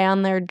rely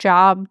on their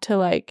job to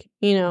like,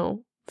 you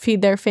know,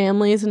 feed their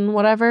families and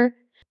whatever.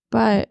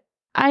 But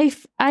I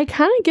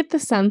kind of get the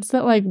sense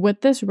that like with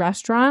this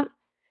restaurant,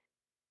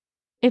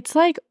 it's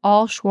like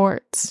all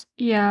Schwartz.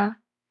 Yeah.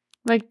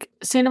 Like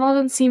Sandoval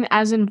doesn't seem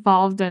as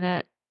involved in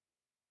it.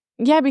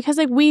 Yeah, because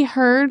like we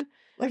heard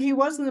like he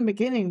was in the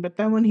beginning, but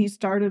then when he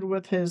started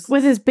with his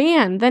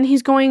band, then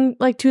he's going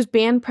like to his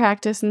band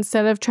practice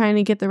instead of trying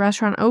to get the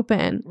restaurant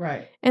open.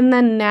 Right. And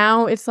then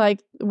now it's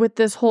like with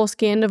this whole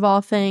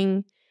Sandoval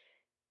thing,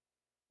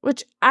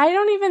 which I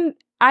don't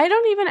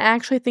even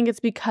actually think it's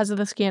because of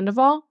the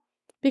Sandoval,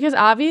 because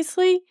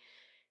obviously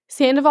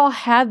Sandoval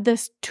had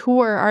this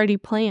tour already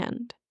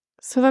planned.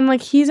 So then,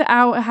 like, he's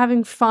out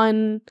having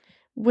fun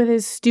with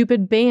his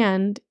stupid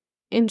band,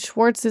 and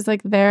Schwartz is,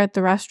 like, there at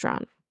the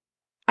restaurant.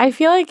 I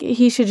feel like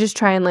he should just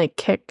try and, like,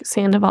 kick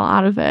Sandoval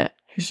out of it.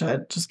 He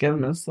should just give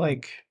him his,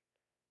 like,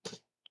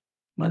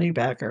 money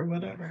back or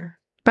whatever.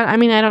 But, I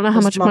mean, I don't know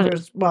how much money.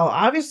 Well,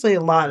 obviously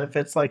a lot if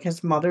it's, like,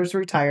 his mother's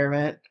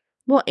retirement.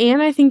 Well,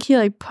 and I think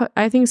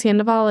I think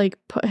Sandoval, like,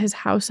 put his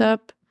house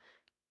up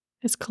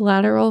as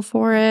collateral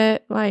for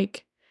it.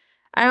 Like,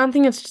 I don't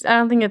think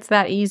it's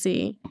that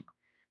easy.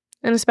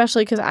 And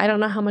especially because I don't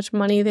know how much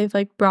money they've,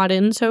 like, brought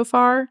in so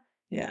far.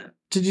 Yeah.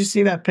 Did you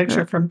see that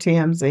picture from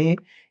TMZ?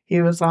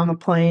 He was on a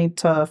plane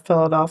to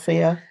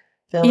Philadelphia.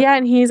 Yeah,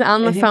 and he's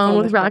on the phone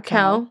with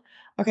Raquel.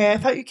 Okay, I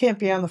thought you can't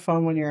be on the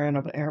phone when you're in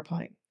an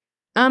airplane.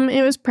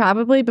 It was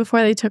probably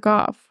before they took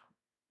off.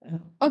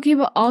 Okay,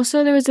 but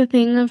also there was a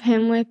thing of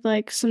him with,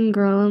 like, some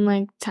girl in,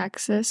 like,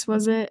 Texas,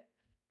 was it?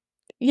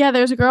 Yeah,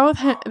 there was a girl with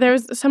him. There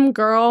was some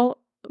girl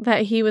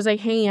that he was, like,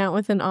 hanging out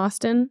with in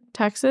Austin,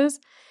 Texas.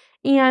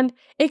 And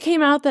it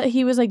came out that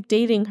he was, like,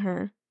 dating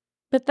her.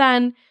 But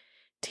then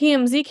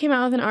TMZ came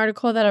out with an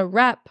article that a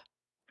rep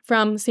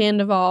from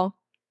Sandoval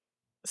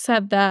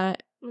said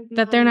that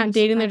they're not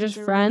dating, they're just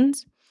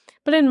friends.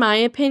 But in my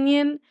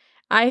opinion,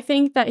 I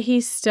think that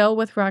he's still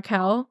with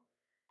Raquel,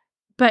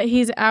 but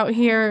he's out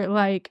here,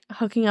 like,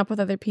 hooking up with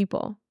other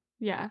people.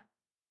 Yeah.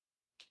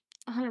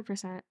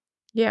 100%.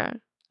 Yeah.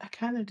 I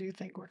kind of do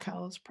think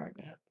Raquel is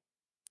pregnant.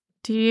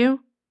 Do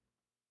you?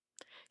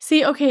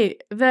 See, okay,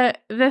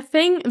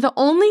 the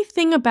only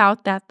thing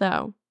about that,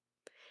 though,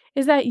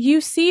 is that you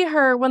see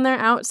her when they're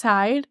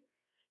outside.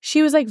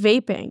 She was, like,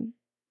 vaping.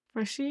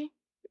 Was she?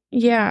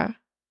 Yeah.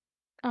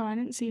 Oh, I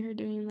didn't see her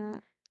doing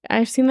that.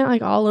 I've seen that,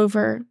 like, all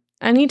over.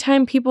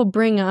 Anytime people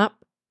bring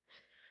up,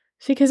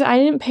 because I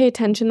didn't pay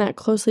attention that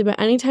closely, but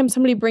anytime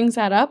somebody brings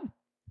that up,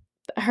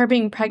 her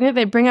being pregnant,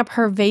 they bring up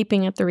her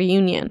vaping at the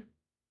reunion.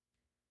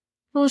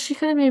 Well, she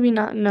could have maybe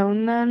not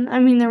known then. I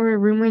mean, there were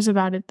rumors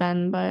about it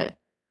then, but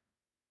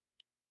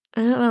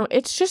I don't know.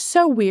 It's just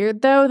so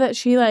weird, though, that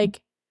she,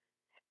 like,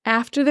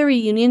 after the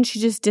reunion, she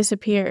just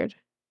disappeared.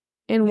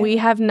 And we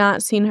have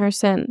not seen her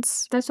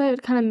since. That's why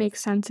it kind of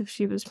makes sense if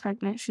she was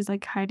pregnant. She's,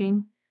 like,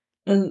 hiding.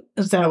 And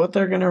is that what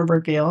they're going to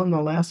reveal in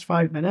the last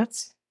 5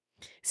 minutes?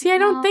 See, I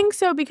don't think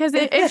so, because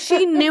if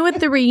she knew at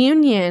the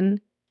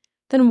reunion,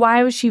 then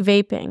why was she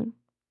vaping?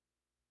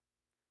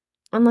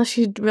 Unless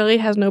she really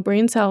has no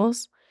brain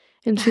cells,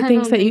 and she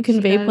thinks that you can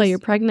vape while you're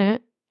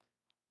pregnant.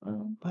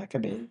 Well, that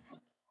could be.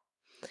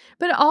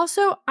 But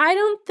also, I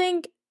don't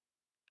think,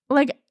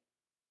 like,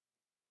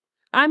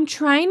 I'm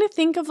trying to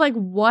think of, like,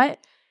 what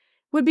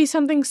would be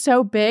something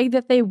so big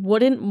that they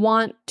wouldn't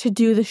want to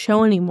do the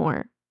show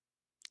anymore.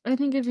 I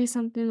think it'd be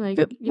something like,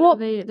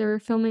 they were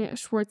filming at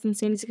Schwartz and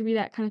Sandy's. It could be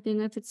that kind of thing.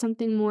 If it's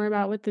something more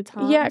about with the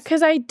Toms. Yeah,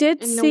 because I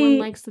did and see... no one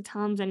likes the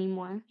Toms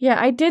anymore. Yeah,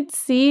 I did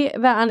see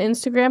that on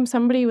Instagram.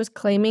 Somebody was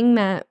claiming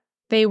that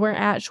they were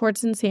at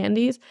Schwartz and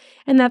Sandy's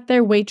and that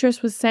their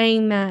waitress was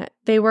saying that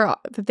they were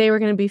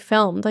going to be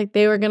filmed. Like,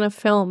 they were going to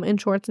film in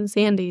Schwartz and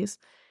Sandy's.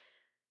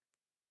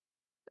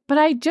 But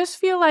I just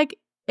feel like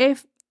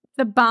if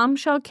the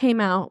bombshell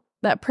came out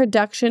that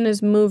production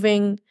is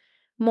moving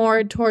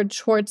more towards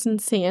Schwartz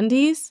and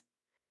Sandy's,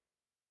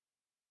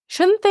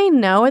 shouldn't they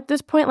know at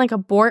this point, like,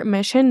 abort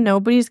mission,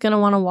 nobody's going to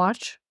want to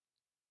watch,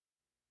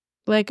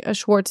 like, a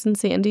Schwartz and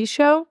Sandy's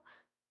show?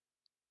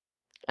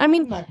 I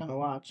mean, I'm not going to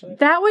watch it.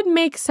 That would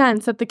make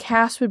sense that the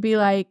cast would be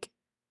like,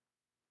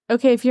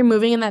 okay, if you're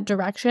moving in that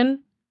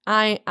direction,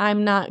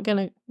 I'm not going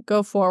to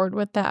go forward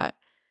with that.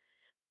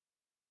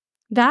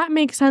 That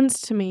makes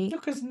sense to me.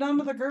 Because none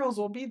of the girls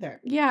will be there.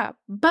 Yeah,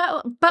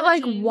 but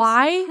like,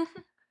 why?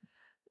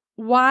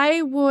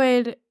 Why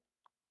would,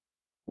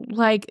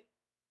 like,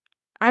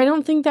 I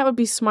don't think that would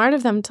be smart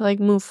of them to, like,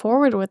 move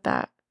forward with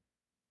that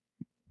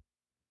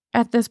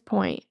at this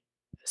point.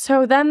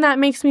 So then that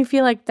makes me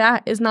feel like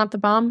that is not the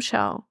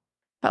bombshell.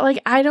 But,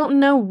 like, I don't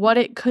know what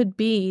it could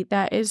be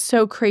that is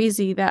so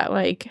crazy that,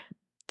 like,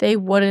 they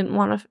wouldn't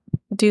want to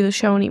do the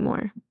show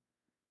anymore.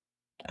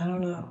 I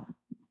don't know.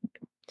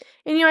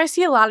 And, you know, I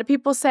see a lot of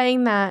people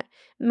saying that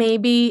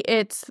maybe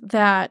it's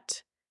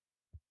that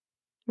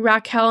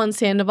Raquel and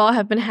Sandoval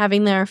have been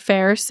having their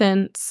affair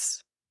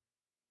since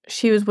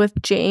she was with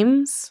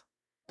James.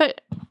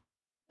 But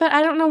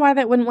I don't know why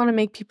that wouldn't want to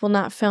make people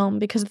not film,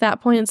 because at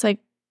that point it's like,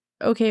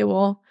 okay,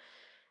 well,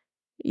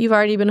 you've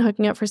already been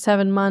hooking up for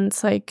 7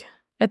 months. Like,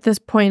 at this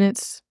point,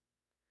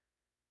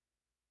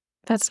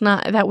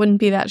 that wouldn't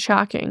be that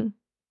shocking.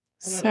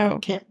 I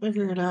can't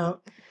figure it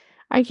out.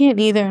 I can't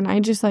either. And I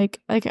just like,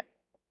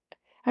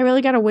 I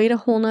really got to wait a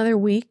whole nother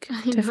week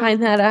to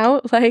find that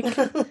out. Like,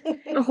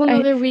 a whole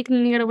nother week, and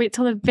then you got to wait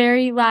till the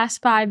very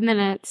last 5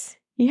 minutes.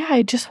 Yeah,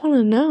 I just want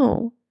to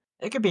know.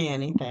 It could be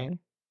anything.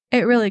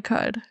 It really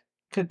could.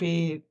 Could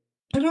be,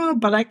 I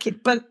don't know,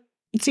 but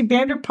see,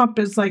 Vanderpump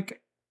is,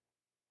 like,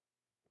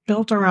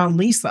 built around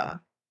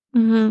Lisa.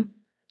 Mm-hmm.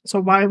 So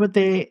why would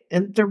they,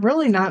 and they're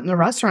really not in the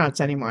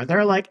restaurants anymore.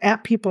 They're, like,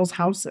 at people's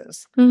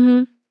houses.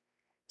 Mm-hmm.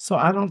 So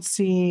I don't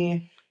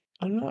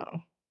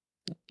know.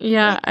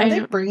 Yeah. Are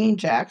they bringing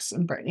Jax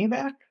and Brittany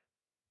back?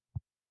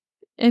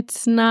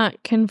 It's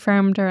not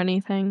confirmed or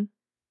anything.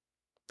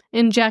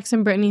 And Jax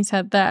and Brittany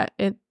said that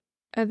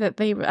I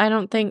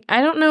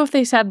don't know if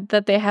they said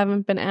that they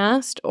haven't been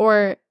asked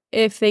or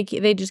if they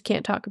just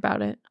can't talk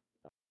about it.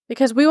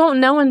 Because we won't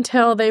know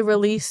until they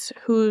release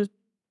who's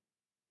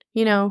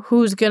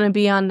going to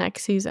be on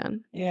next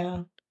season.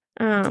 Yeah.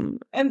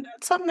 And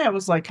something that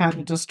was like kind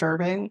of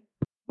disturbing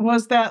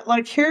was that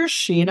like here's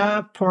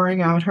Sheena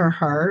pouring out her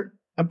heart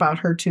about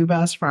her two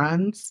best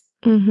friends.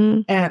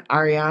 Mm-hmm. And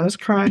Ariana's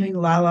crying,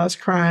 Lala's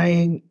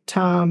crying,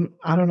 Tom,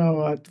 I don't know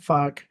what the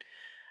fuck,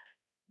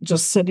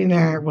 just sitting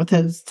there with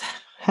his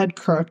head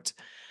crooked.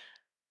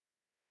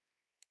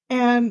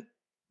 And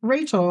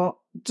Rachel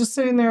just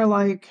sitting there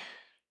like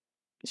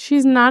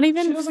she's not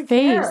even phased.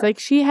 care. Like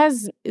she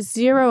has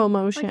zero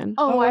emotion.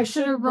 Like, I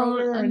should have wrote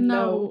her a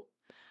note.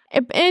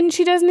 And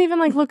she doesn't even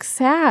like look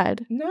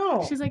sad.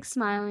 No. She's like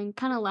smiling,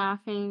 kind of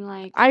laughing.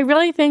 Like I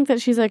really think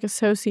that she's like a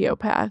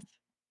sociopath.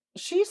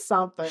 She's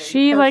something.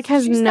 She like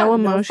has no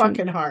emotion. No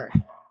fucking heart.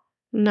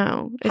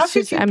 No, it's How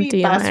just empty. How could you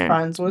be best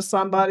friends with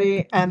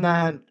somebody and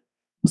then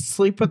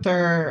sleep with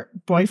their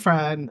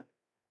boyfriend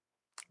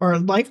or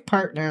life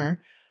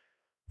partner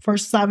for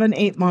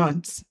 7-8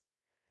 months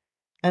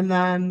and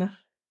then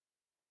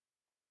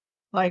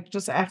like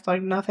just act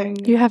like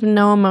nothing? You have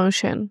no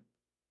emotion.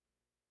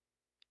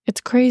 It's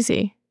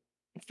crazy.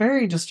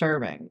 Very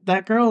disturbing.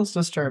 That girl is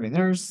disturbing.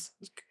 There is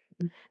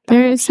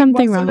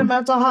something wrong. In a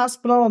mental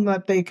hospital, and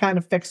that they kind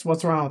of fixed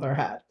what's wrong with her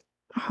head.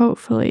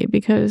 Hopefully,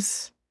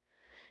 because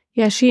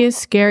she is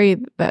scary.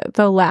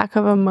 The lack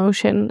of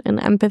emotion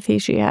and empathy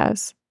she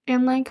has.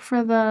 And like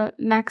for the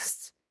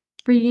next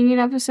reunion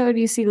episode,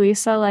 you see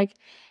Lisa like,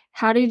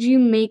 how did you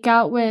make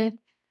out with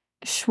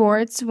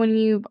Schwartz when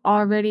you've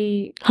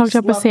already hooked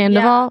up with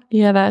Sandoval?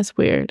 Yeah, that's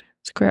weird.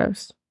 It's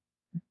gross.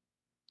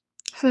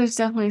 So there's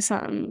definitely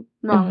something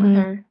wrong with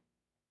her.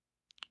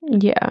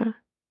 Yeah.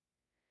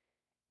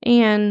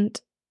 And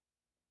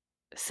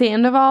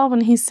Sandoval,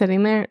 when he's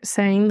sitting there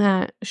saying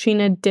that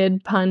Sheena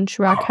did punch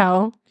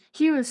Raquel,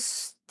 he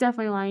was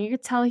definitely lying. You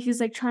could tell he's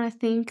like trying to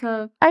think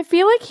of. I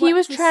feel like he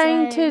was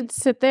trying to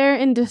sit there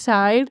and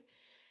decide,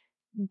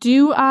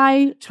 do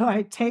I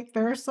take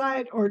their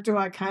side or do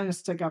I kind of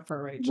stick up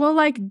for Rachel? Well,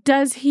 like,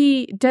 does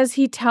he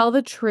tell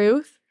the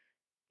truth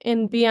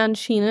and be on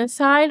Sheena's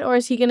side, or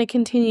is he going to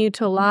continue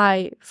to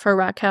lie for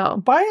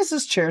Raquel? Why is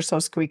this chair so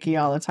squeaky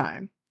all the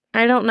time?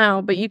 I don't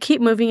know, but you keep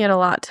moving it a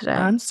lot today.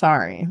 I'm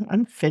sorry.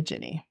 I'm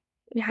fidgety.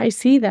 Yeah, I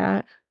see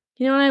that.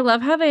 You know, and I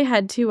love how they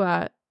had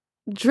to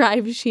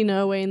drive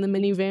Sheena away in the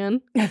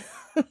minivan.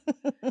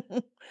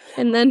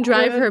 And then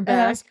drive her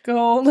back.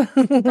 Gold.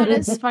 But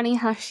it's funny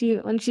how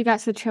when she got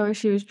to the trailer,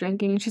 she was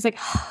drinking. And she's like,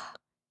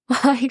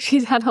 like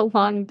she's had a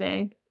long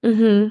day.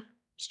 Mm-hmm.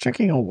 She's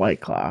drinking a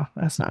White Claw.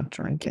 That's not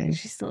drinking.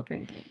 She's still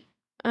drinking.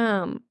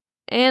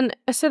 And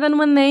so then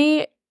when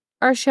they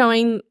are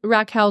showing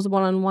Raquel's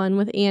one-on-one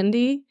with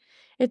Andy,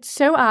 it's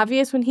so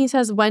obvious when he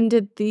says, when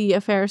did the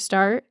affair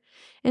start?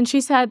 And she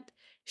said,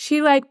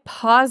 she like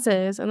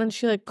pauses and then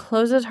she like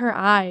closes her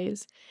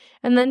eyes.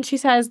 And then she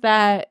says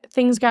that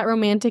things got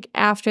romantic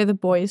after the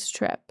boys'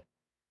 trip.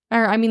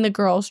 The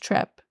girls'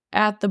 trip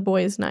at the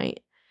boys' night.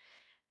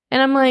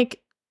 And I'm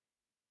like,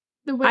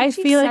 the way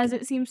she says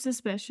it seems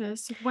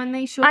suspicious. When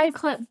they show the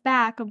clip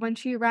back of when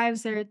she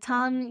arrives there,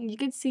 Tom, you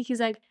could see he's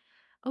like,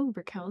 oh,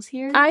 Raquel's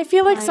here? I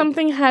feel like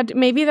something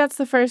maybe that's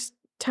the first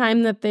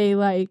time that they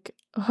like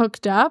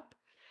hooked up.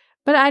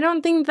 But I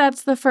don't think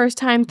that's the first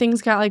time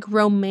things got like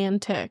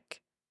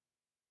romantic.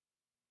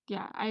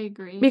 Yeah, I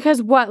agree.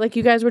 Because what? Like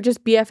you guys were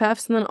just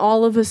BFFs and then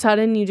all of a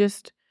sudden you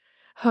just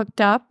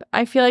hooked up?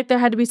 I feel like there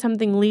had to be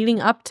something leading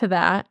up to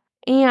that.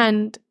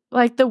 And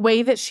like the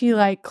way that she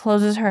like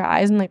closes her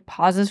eyes and like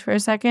pauses for a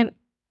second,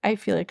 I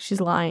feel like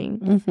she's lying.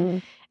 Mm-hmm.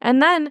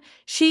 And then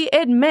she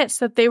admits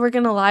that they were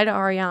going to lie to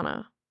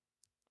Ariana.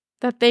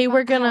 That they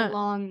were going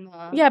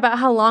to... Yeah, about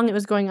how long it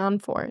was going on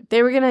for.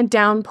 They were going to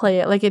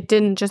downplay it like it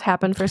didn't just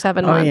happen for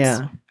 7 months. Oh,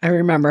 yeah. I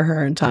remember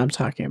her and Tom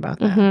talking about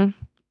that.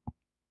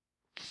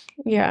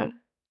 Mm-hmm. Yeah.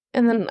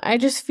 And then I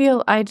just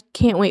feel I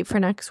can't wait for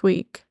next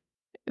week.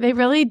 They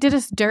really did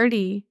us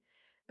dirty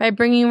by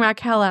bringing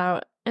Raquel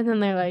out. And then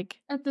they're like...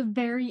 At the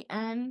very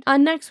end.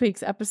 On next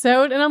week's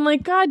episode. And I'm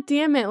like, God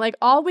damn it. Like,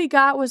 all we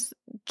got was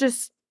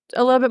just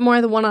a little bit more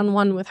of the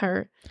one-on-one with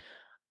her.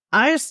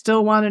 I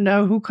still want to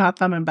know who caught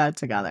them in bed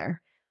together.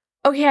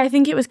 Okay, I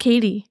think it was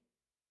Katie.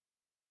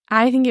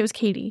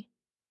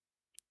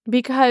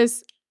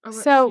 Because...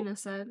 Sheena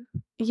said.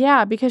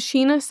 Yeah, because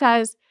Sheena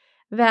says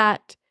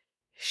that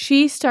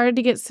she started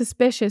to get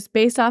suspicious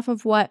based off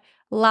of what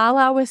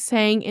Lala was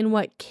saying and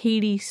what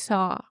Katie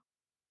saw.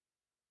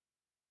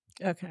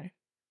 Okay.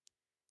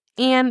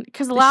 And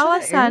because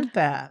Lala said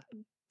that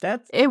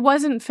it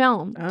wasn't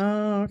filmed.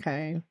 Oh,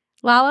 okay.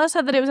 Lala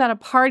said that it was at a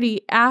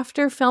party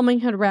after filming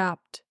had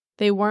wrapped.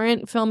 They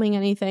weren't filming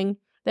anything.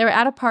 They were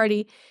at a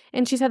party,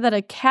 and she said that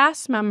a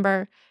cast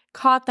member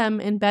caught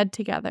them in bed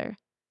together.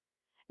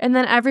 And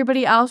then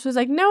everybody else was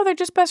like, no, they're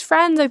just best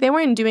friends. Like, they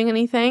weren't doing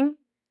anything.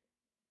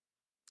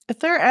 If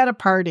they're at a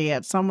party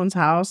at someone's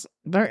house,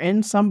 they're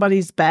in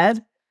somebody's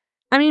bed.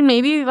 I mean,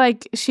 maybe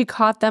like she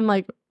caught them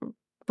like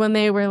when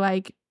they were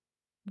like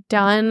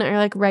done or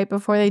like right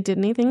before they did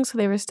anything, so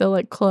they were still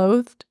like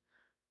clothed.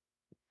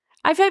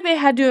 I feel like they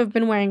had to have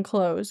been wearing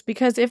clothes,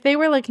 because if they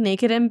were like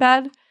naked in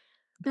bed,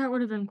 that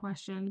would have been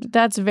questioned.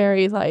 That's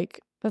very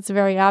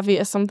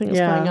obvious something is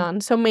going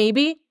on. So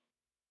maybe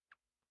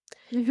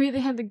they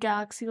had the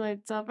galaxy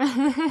lights up.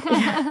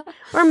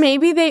 Or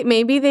maybe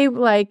they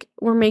like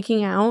were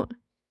making out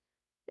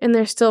and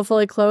they're still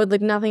fully clothed,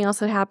 like nothing else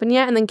had happened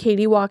yet, and then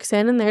Katie walks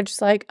in and they're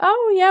just like,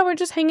 "Oh yeah, we're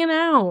just hanging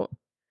out."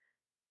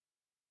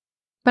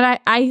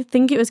 But I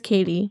think it was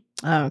Katie.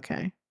 Oh,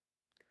 okay.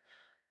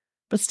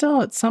 But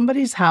still, at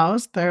somebody's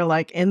house, they're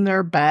like in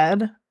their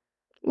bed.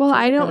 Well,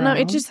 I don't know.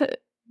 It just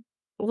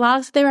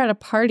last they were at a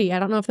party. I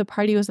don't know if the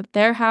party was at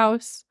their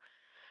house.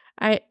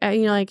 I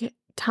like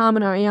Tom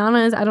and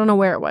Ariana's. I don't know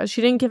where it was.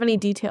 She didn't give any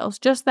details.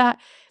 Just that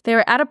they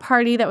were at a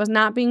party that was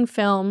not being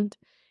filmed,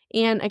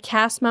 and a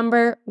cast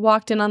member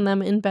walked in on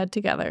them in bed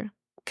together.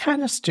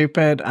 Kind of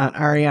stupid on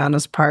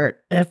Ariana's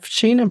part. If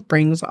Sheena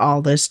brings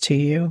all this to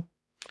you,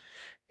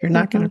 you're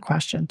not going to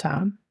question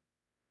Tom.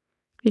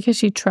 Because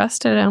she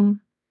trusted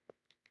him.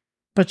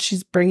 But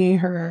she's bringing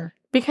her...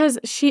 Because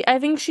I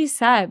think she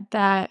said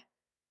that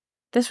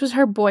this was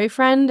her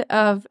boyfriend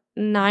of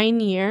 9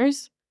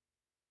 years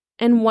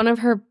and one of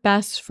her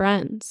best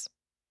friends.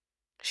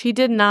 She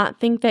did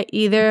not think that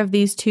either of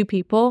these two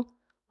people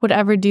would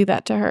ever do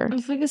that to her. I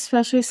feel like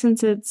especially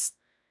since it's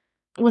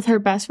with her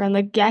best friend.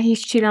 Like, yeah,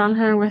 he's cheated on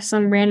her with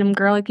some random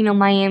girl, like,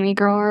 Miami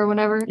girl or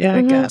whatever. Yeah,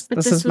 I guess. But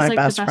this is my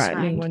best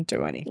friend. He wouldn't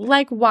do anything.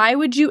 Like, why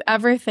would you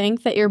ever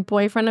think that your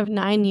boyfriend of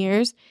 9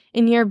 years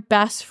and your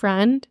best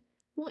friend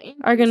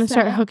are going to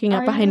start hooking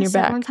up behind your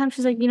back? One time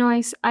she's like,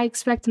 I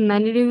expect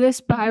men to do this,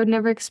 but I would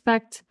never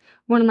expect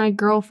one of my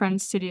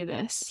girlfriends to do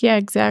this. Yeah,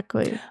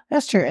 exactly.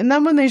 That's true. And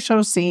then when they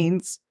show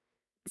scenes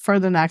for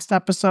the next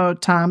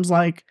episode, Tom's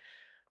like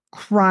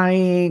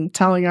crying,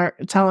 telling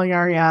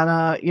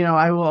Ariana,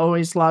 I will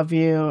always love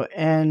you.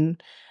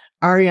 And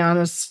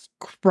Ariana's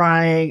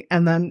crying.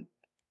 And then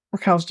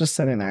Raquel's just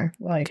sitting there.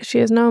 Like, she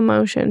has no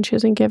emotion. She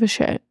doesn't give a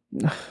shit.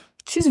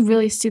 She's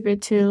really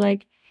stupid too.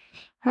 Like,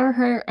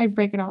 her, I'd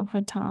break it off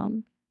with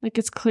Tom. Like,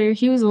 it's clear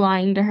he was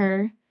lying to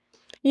her.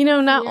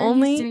 Not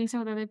only he's doing so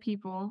with other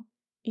people.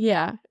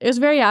 Yeah, it was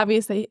very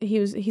obvious that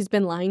he's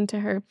been lying to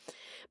her.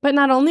 But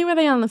not only were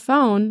they on the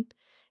phone,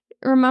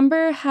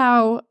 remember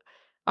how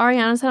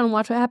Ariana said on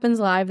Watch What Happens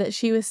Live that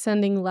she was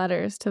sending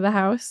letters to the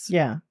house?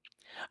 Yeah.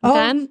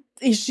 Then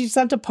she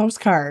sent a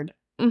postcard.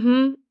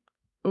 Mm-hmm.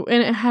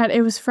 And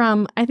it was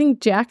from, I think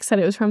Jack said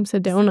it was from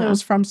Sedona. It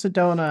was from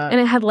Sedona. And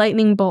it had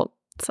lightning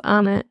bolts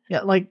on it.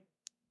 Yeah, like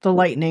the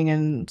lightning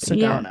in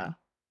Sedona.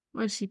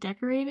 Yeah. Did she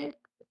decorate it?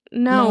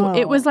 No,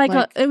 it was like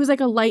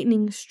a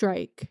lightning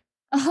strike.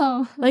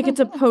 Oh. Like, it's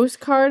a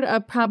postcard,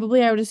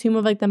 probably I would assume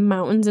of like the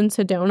mountains in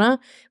Sedona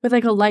with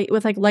like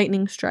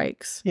lightning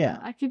strikes. Yeah.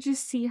 I could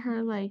just see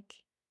her like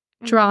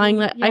drawing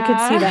that. Yeah. I could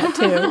see that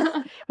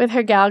too. With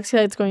her galaxy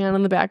lights going on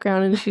in the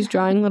background and she's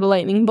drawing little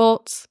lightning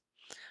bolts.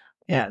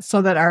 Yeah,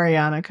 so that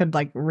Ariana could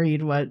like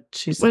read what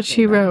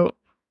she wrote.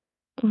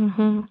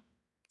 Mm-hmm.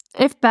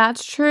 If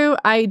that's true,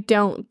 I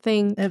don't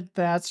think... If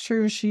that's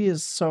true, she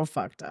is so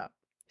fucked up.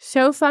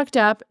 So fucked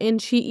up,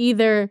 and she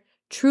either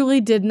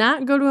truly did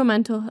not go to a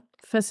mental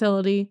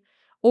facility,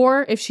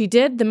 or if she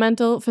did, the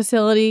mental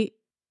facility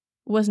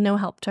was no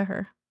help to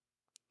her.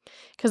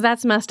 Because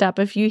that's messed up.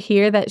 If you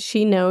hear that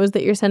she knows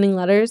that you're sending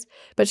letters,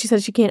 but she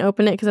says she can't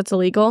open it because it's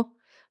illegal,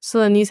 so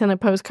then you send a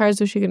postcard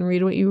so she can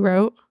read what you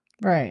wrote.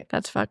 Right.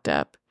 That's fucked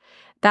up.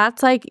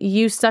 That's like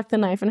you stuck the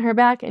knife in her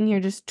back and you're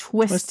just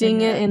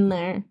twisting it in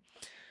there.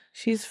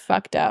 She's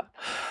fucked up.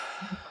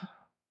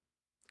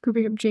 Can we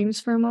bring up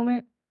James for a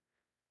moment?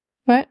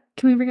 What?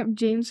 Can we bring up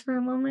James for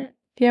a moment?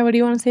 Yeah, what do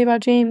you want to say about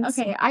James?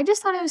 Okay, I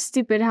just thought it was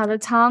stupid how the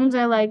Toms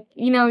are like,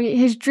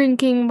 his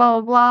drinking,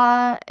 blah, blah,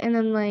 blah, and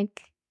then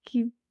like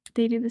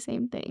they do the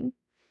same thing.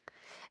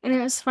 And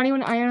it was funny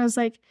when Ariana was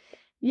like,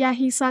 yeah,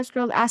 he slaps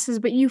girls' asses,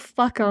 but you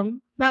fuck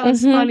them. That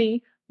was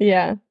funny.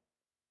 Yeah.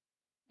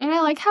 And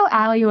I like how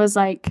Allie was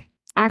like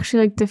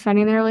actually like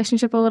defending their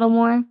relationship a little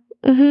more.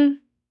 Mm-hmm. And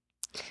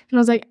I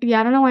was like, yeah,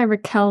 I don't know why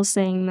Raquel's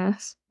saying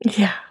this.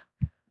 Yeah.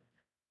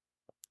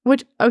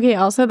 Which, okay,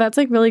 also, that's,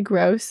 like, really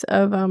gross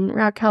of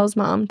Raquel's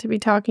mom to be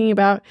talking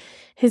about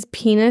his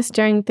penis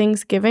during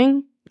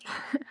Thanksgiving.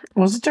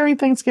 Was it during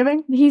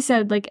Thanksgiving? He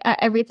said, like, at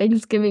every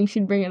Thanksgiving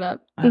she'd bring it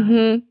up.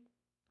 Mm-hmm.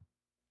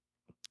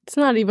 It's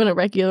not even a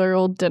regular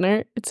old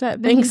dinner. It's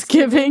at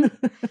Thanksgiving.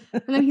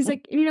 And then he's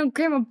like,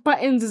 Grandma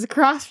Buttons is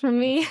across from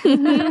me.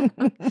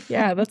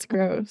 Yeah, that's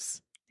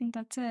gross. I think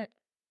that's it.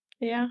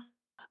 Yeah.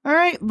 All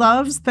right,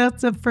 loves,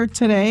 that's it for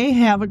today.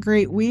 Have a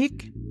great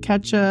week.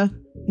 Catch you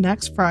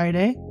next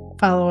Friday.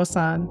 Follow us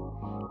on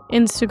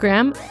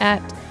Instagram at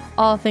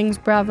All Things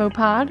Bravo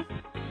Pod.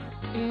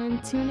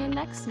 And tune in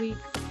next week.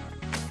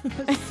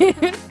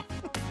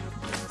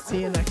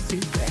 See you next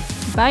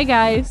Tuesday. Bye,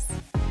 guys.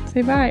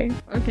 Say bye.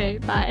 Okay,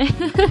 bye.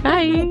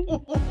 Bye.